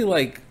honestly,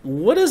 like,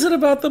 what is it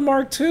about the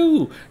Mark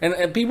II?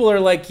 And people are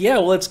like, yeah,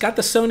 well, it's got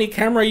the Sony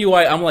camera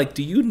UI. I'm like,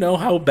 do you know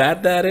how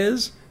bad that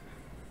is?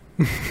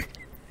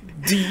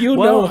 Do you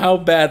know how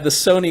bad the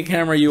Sony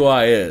camera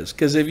UI is?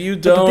 Because if you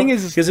don't,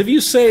 because if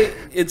you say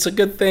it's a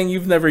good thing,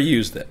 you've never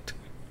used it.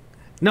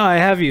 No, I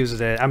have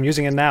used it. I'm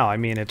using it now. I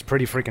mean, it's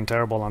pretty freaking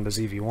terrible on the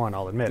ZV-1,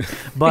 I'll admit.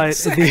 But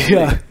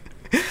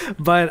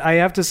but I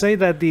have to say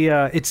that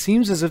it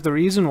seems as if the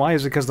reason why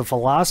is because the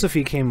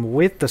philosophy came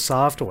with the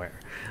software,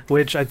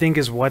 which I think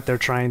is what they're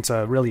trying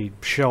to really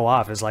show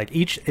off. Is like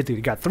you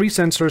got 3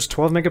 sensors,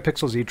 12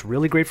 megapixels each,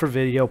 really great for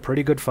video,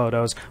 pretty good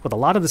photos, with a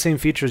lot of the same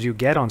features you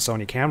get on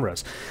Sony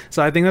cameras.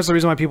 So I think that's the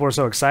reason why people are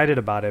so excited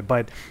about it.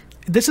 But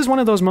this is one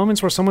of those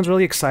moments where someone's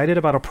really excited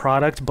about a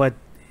product, but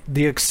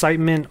the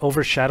excitement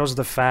overshadows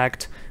the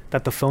fact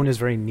that the phone is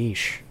very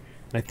niche.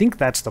 And I think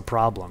that's the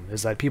problem,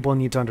 is that people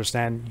need to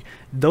understand,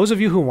 those of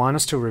you who want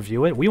us to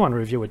review it, we want to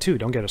review it too,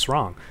 don't get us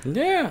wrong.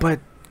 Yeah. But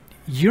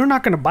you're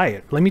not going to buy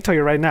it. Let me tell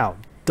you right now,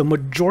 the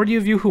majority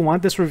of you who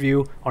want this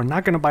review are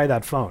not going to buy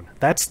that phone.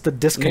 That's the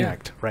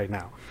disconnect right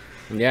now.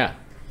 Yeah.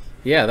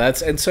 Yeah,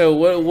 and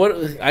so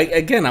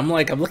I'm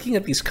looking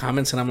at these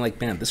comments and I'm like,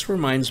 man, this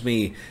reminds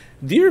me,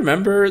 do you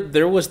remember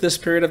there was this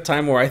period of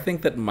time where I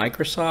think that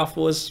Microsoft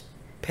was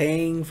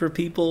paying for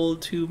people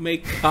to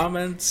make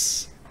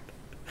comments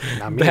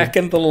back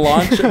in the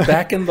launch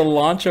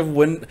of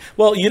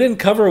well, you didn't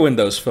cover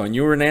Windows Phone,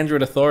 you were an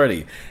Android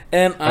authority,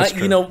 and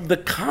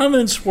the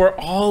comments were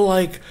all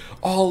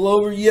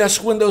over, yes,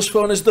 Windows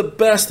Phone is the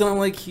best, and I'm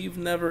like, you've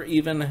never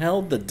even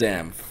held the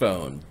damn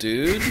phone,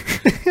 dude.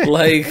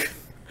 Like,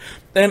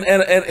 and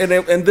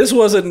this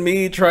wasn't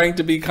me trying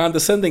to be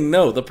condescending.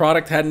 No, the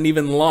product hadn't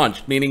even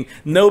launched, meaning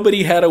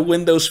nobody had a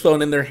Windows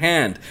Phone in their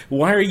hand.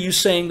 Why are you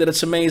saying that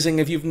it's amazing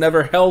if you've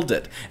never held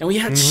it? And we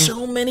had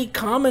so many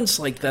comments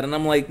like that, and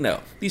I'm like,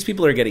 no, these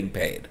people are getting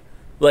paid.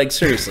 Like,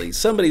 seriously,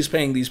 somebody's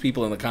paying these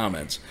people in the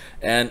comments.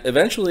 And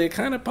eventually it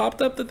kind of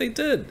popped up that they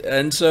did.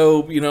 And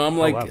so, I'm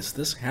like, wow. Is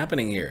this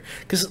happening here?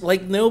 Because,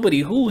 like, nobody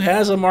who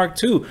has a Mark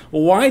II,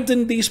 why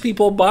didn't these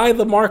people buy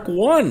the Mark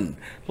I?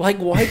 Like,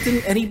 why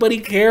didn't anybody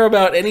care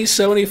about any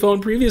Sony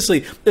phone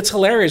previously? It's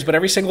hilarious, but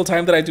every single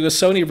time that I do a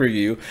Sony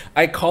review,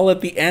 I call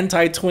it the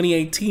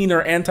anti-2018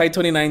 or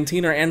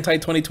anti-2019 or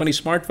anti-2020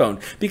 smartphone,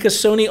 because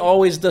Sony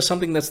always does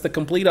something that's the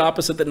complete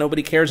opposite that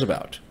nobody cares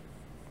about.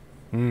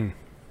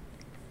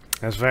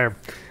 That's fair.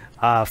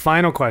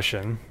 Final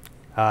question.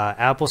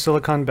 Apple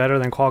Silicon better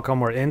than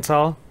Qualcomm or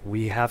Intel?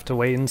 We have to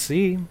wait and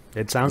see.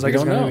 It sounds like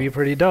it's going to be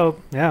pretty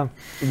dope. Yeah.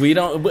 We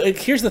don't. But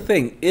here's the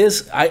thing: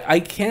 I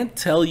can't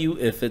tell you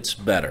if it's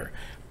better.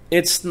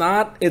 It's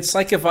not. It's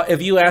like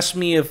if you ask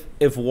me if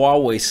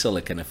Huawei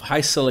Silicon, if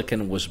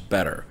HiSilicon was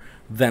better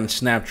than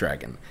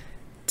Snapdragon,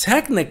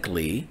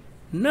 technically,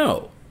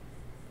 no.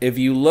 If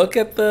you look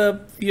at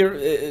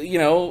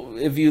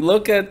if you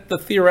look at the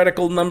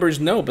theoretical numbers,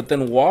 no. But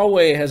then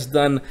Huawei has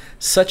done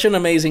such an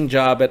amazing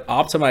job at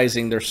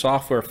optimizing their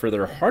software for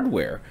their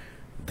hardware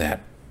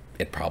that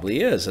it probably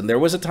is. And there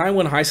was a time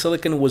when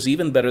HiSilicon was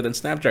even better than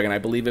Snapdragon. I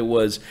believe it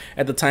was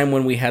at the time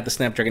when we had the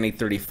Snapdragon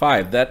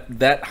 835. That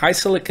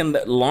HiSilicon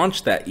that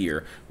launched that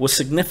year was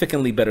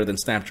significantly better than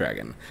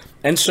Snapdragon.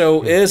 And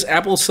so is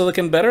Apple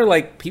Silicon better?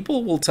 Like,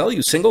 people will tell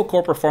you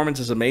single-core performance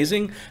is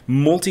amazing,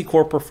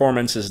 multi-core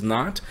performance is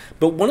not.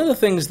 But one of the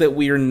things that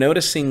we are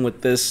noticing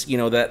with this,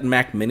 that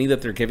Mac Mini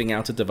that they're giving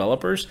out to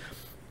developers,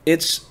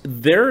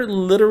 they're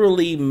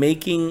literally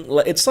making,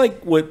 it's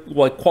like what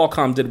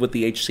Qualcomm did with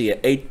the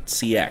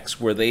HCX,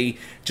 where they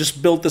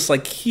just built this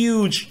like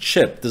huge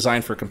chip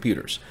designed for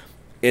computers.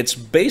 It's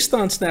based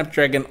on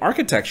Snapdragon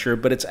architecture,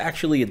 but it's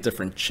actually a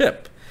different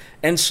chip.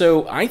 And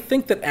so I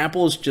think that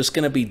Apple is just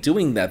going to be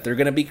doing that. They're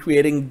going to be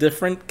creating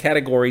different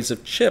categories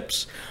of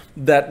chips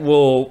that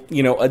will,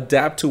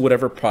 adapt to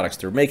whatever products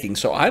they're making.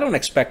 So I don't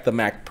expect the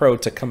Mac Pro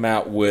to come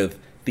out with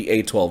the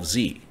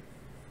A12Z.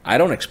 I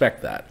don't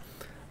expect that.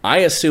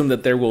 I assume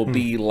that there will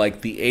be like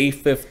the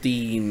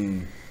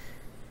A15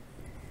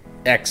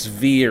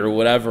 XV or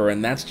whatever,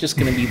 and that's just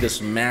going to be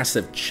this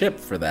massive chip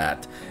for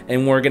that.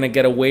 And we're going to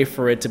get a way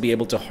for it to be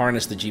able to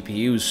harness the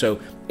GPUs. So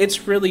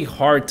it's really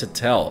hard to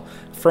tell.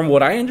 From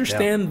what I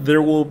understand,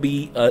 there will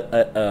be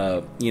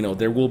a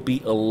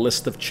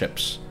list of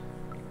chips,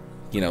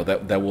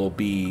 that will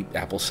be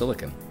Apple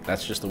Silicon.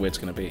 That's just the way it's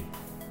going to be.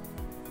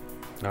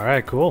 All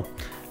right, cool.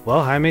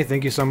 Well, Jaime,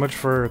 thank you so much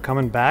for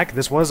coming back.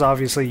 This was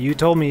obviously, you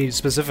told me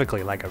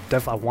specifically, like, I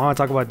want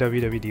to talk about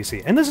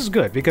WWDC. And this is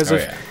good, because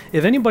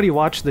if anybody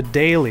watched the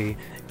Daily,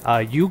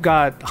 you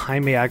got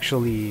Jaime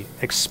actually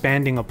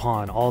expanding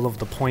upon all of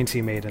the points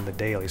he made in the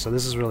Daily. So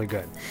this is really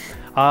good.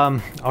 All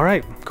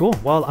right, cool.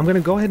 Well, I'm going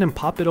to go ahead and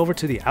pop it over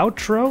to the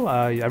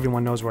outro.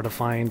 Everyone knows where to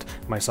find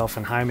myself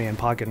and Jaime and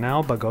Pocket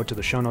Now, but go to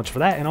the show notes for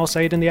that, and I'll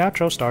say it in the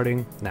outro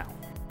starting now.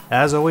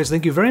 As always,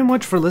 thank you very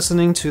much for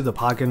listening to the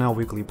Pocket Now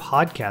Weekly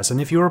Podcast.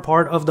 And if you were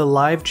part of the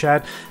live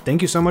chat,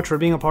 thank you so much for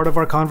being a part of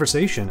our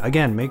conversation.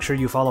 Again, make sure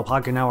you follow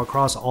Pocket Now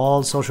across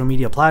all social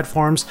media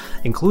platforms,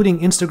 including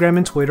Instagram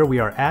and Twitter. We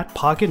are at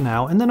Pocket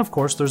Now. And then, of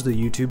course, there's the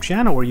YouTube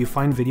channel where you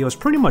find videos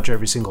pretty much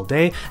every single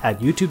day at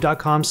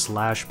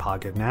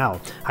youtube.com/PocketNow.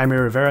 Jaime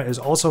Rivera is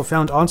also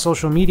found on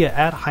social media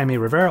at Jaime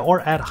Rivera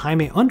or at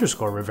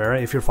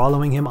Jaime_Rivera if you're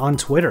following him on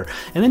Twitter.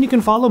 And then you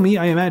can follow me.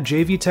 I am at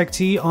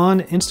JVTechT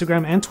on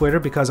Instagram and Twitter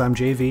because I'm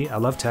JV, I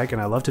love tech,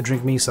 and I love to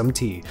drink me some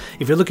tea.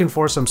 If you're looking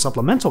for some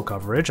supplemental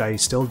coverage, I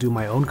still do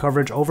my own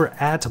coverage over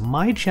at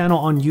my channel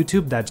on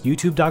YouTube. That's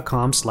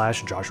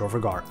youtube.com/Joshua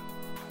Vergara.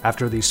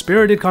 After the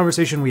spirited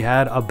conversation we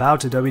had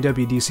about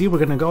WWDC, we're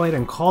going to go ahead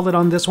and call it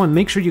on this one.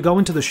 Make sure you go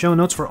into the show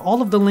notes for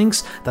all of the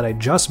links that I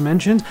just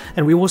mentioned,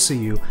 and we will see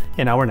you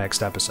in our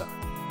next episode.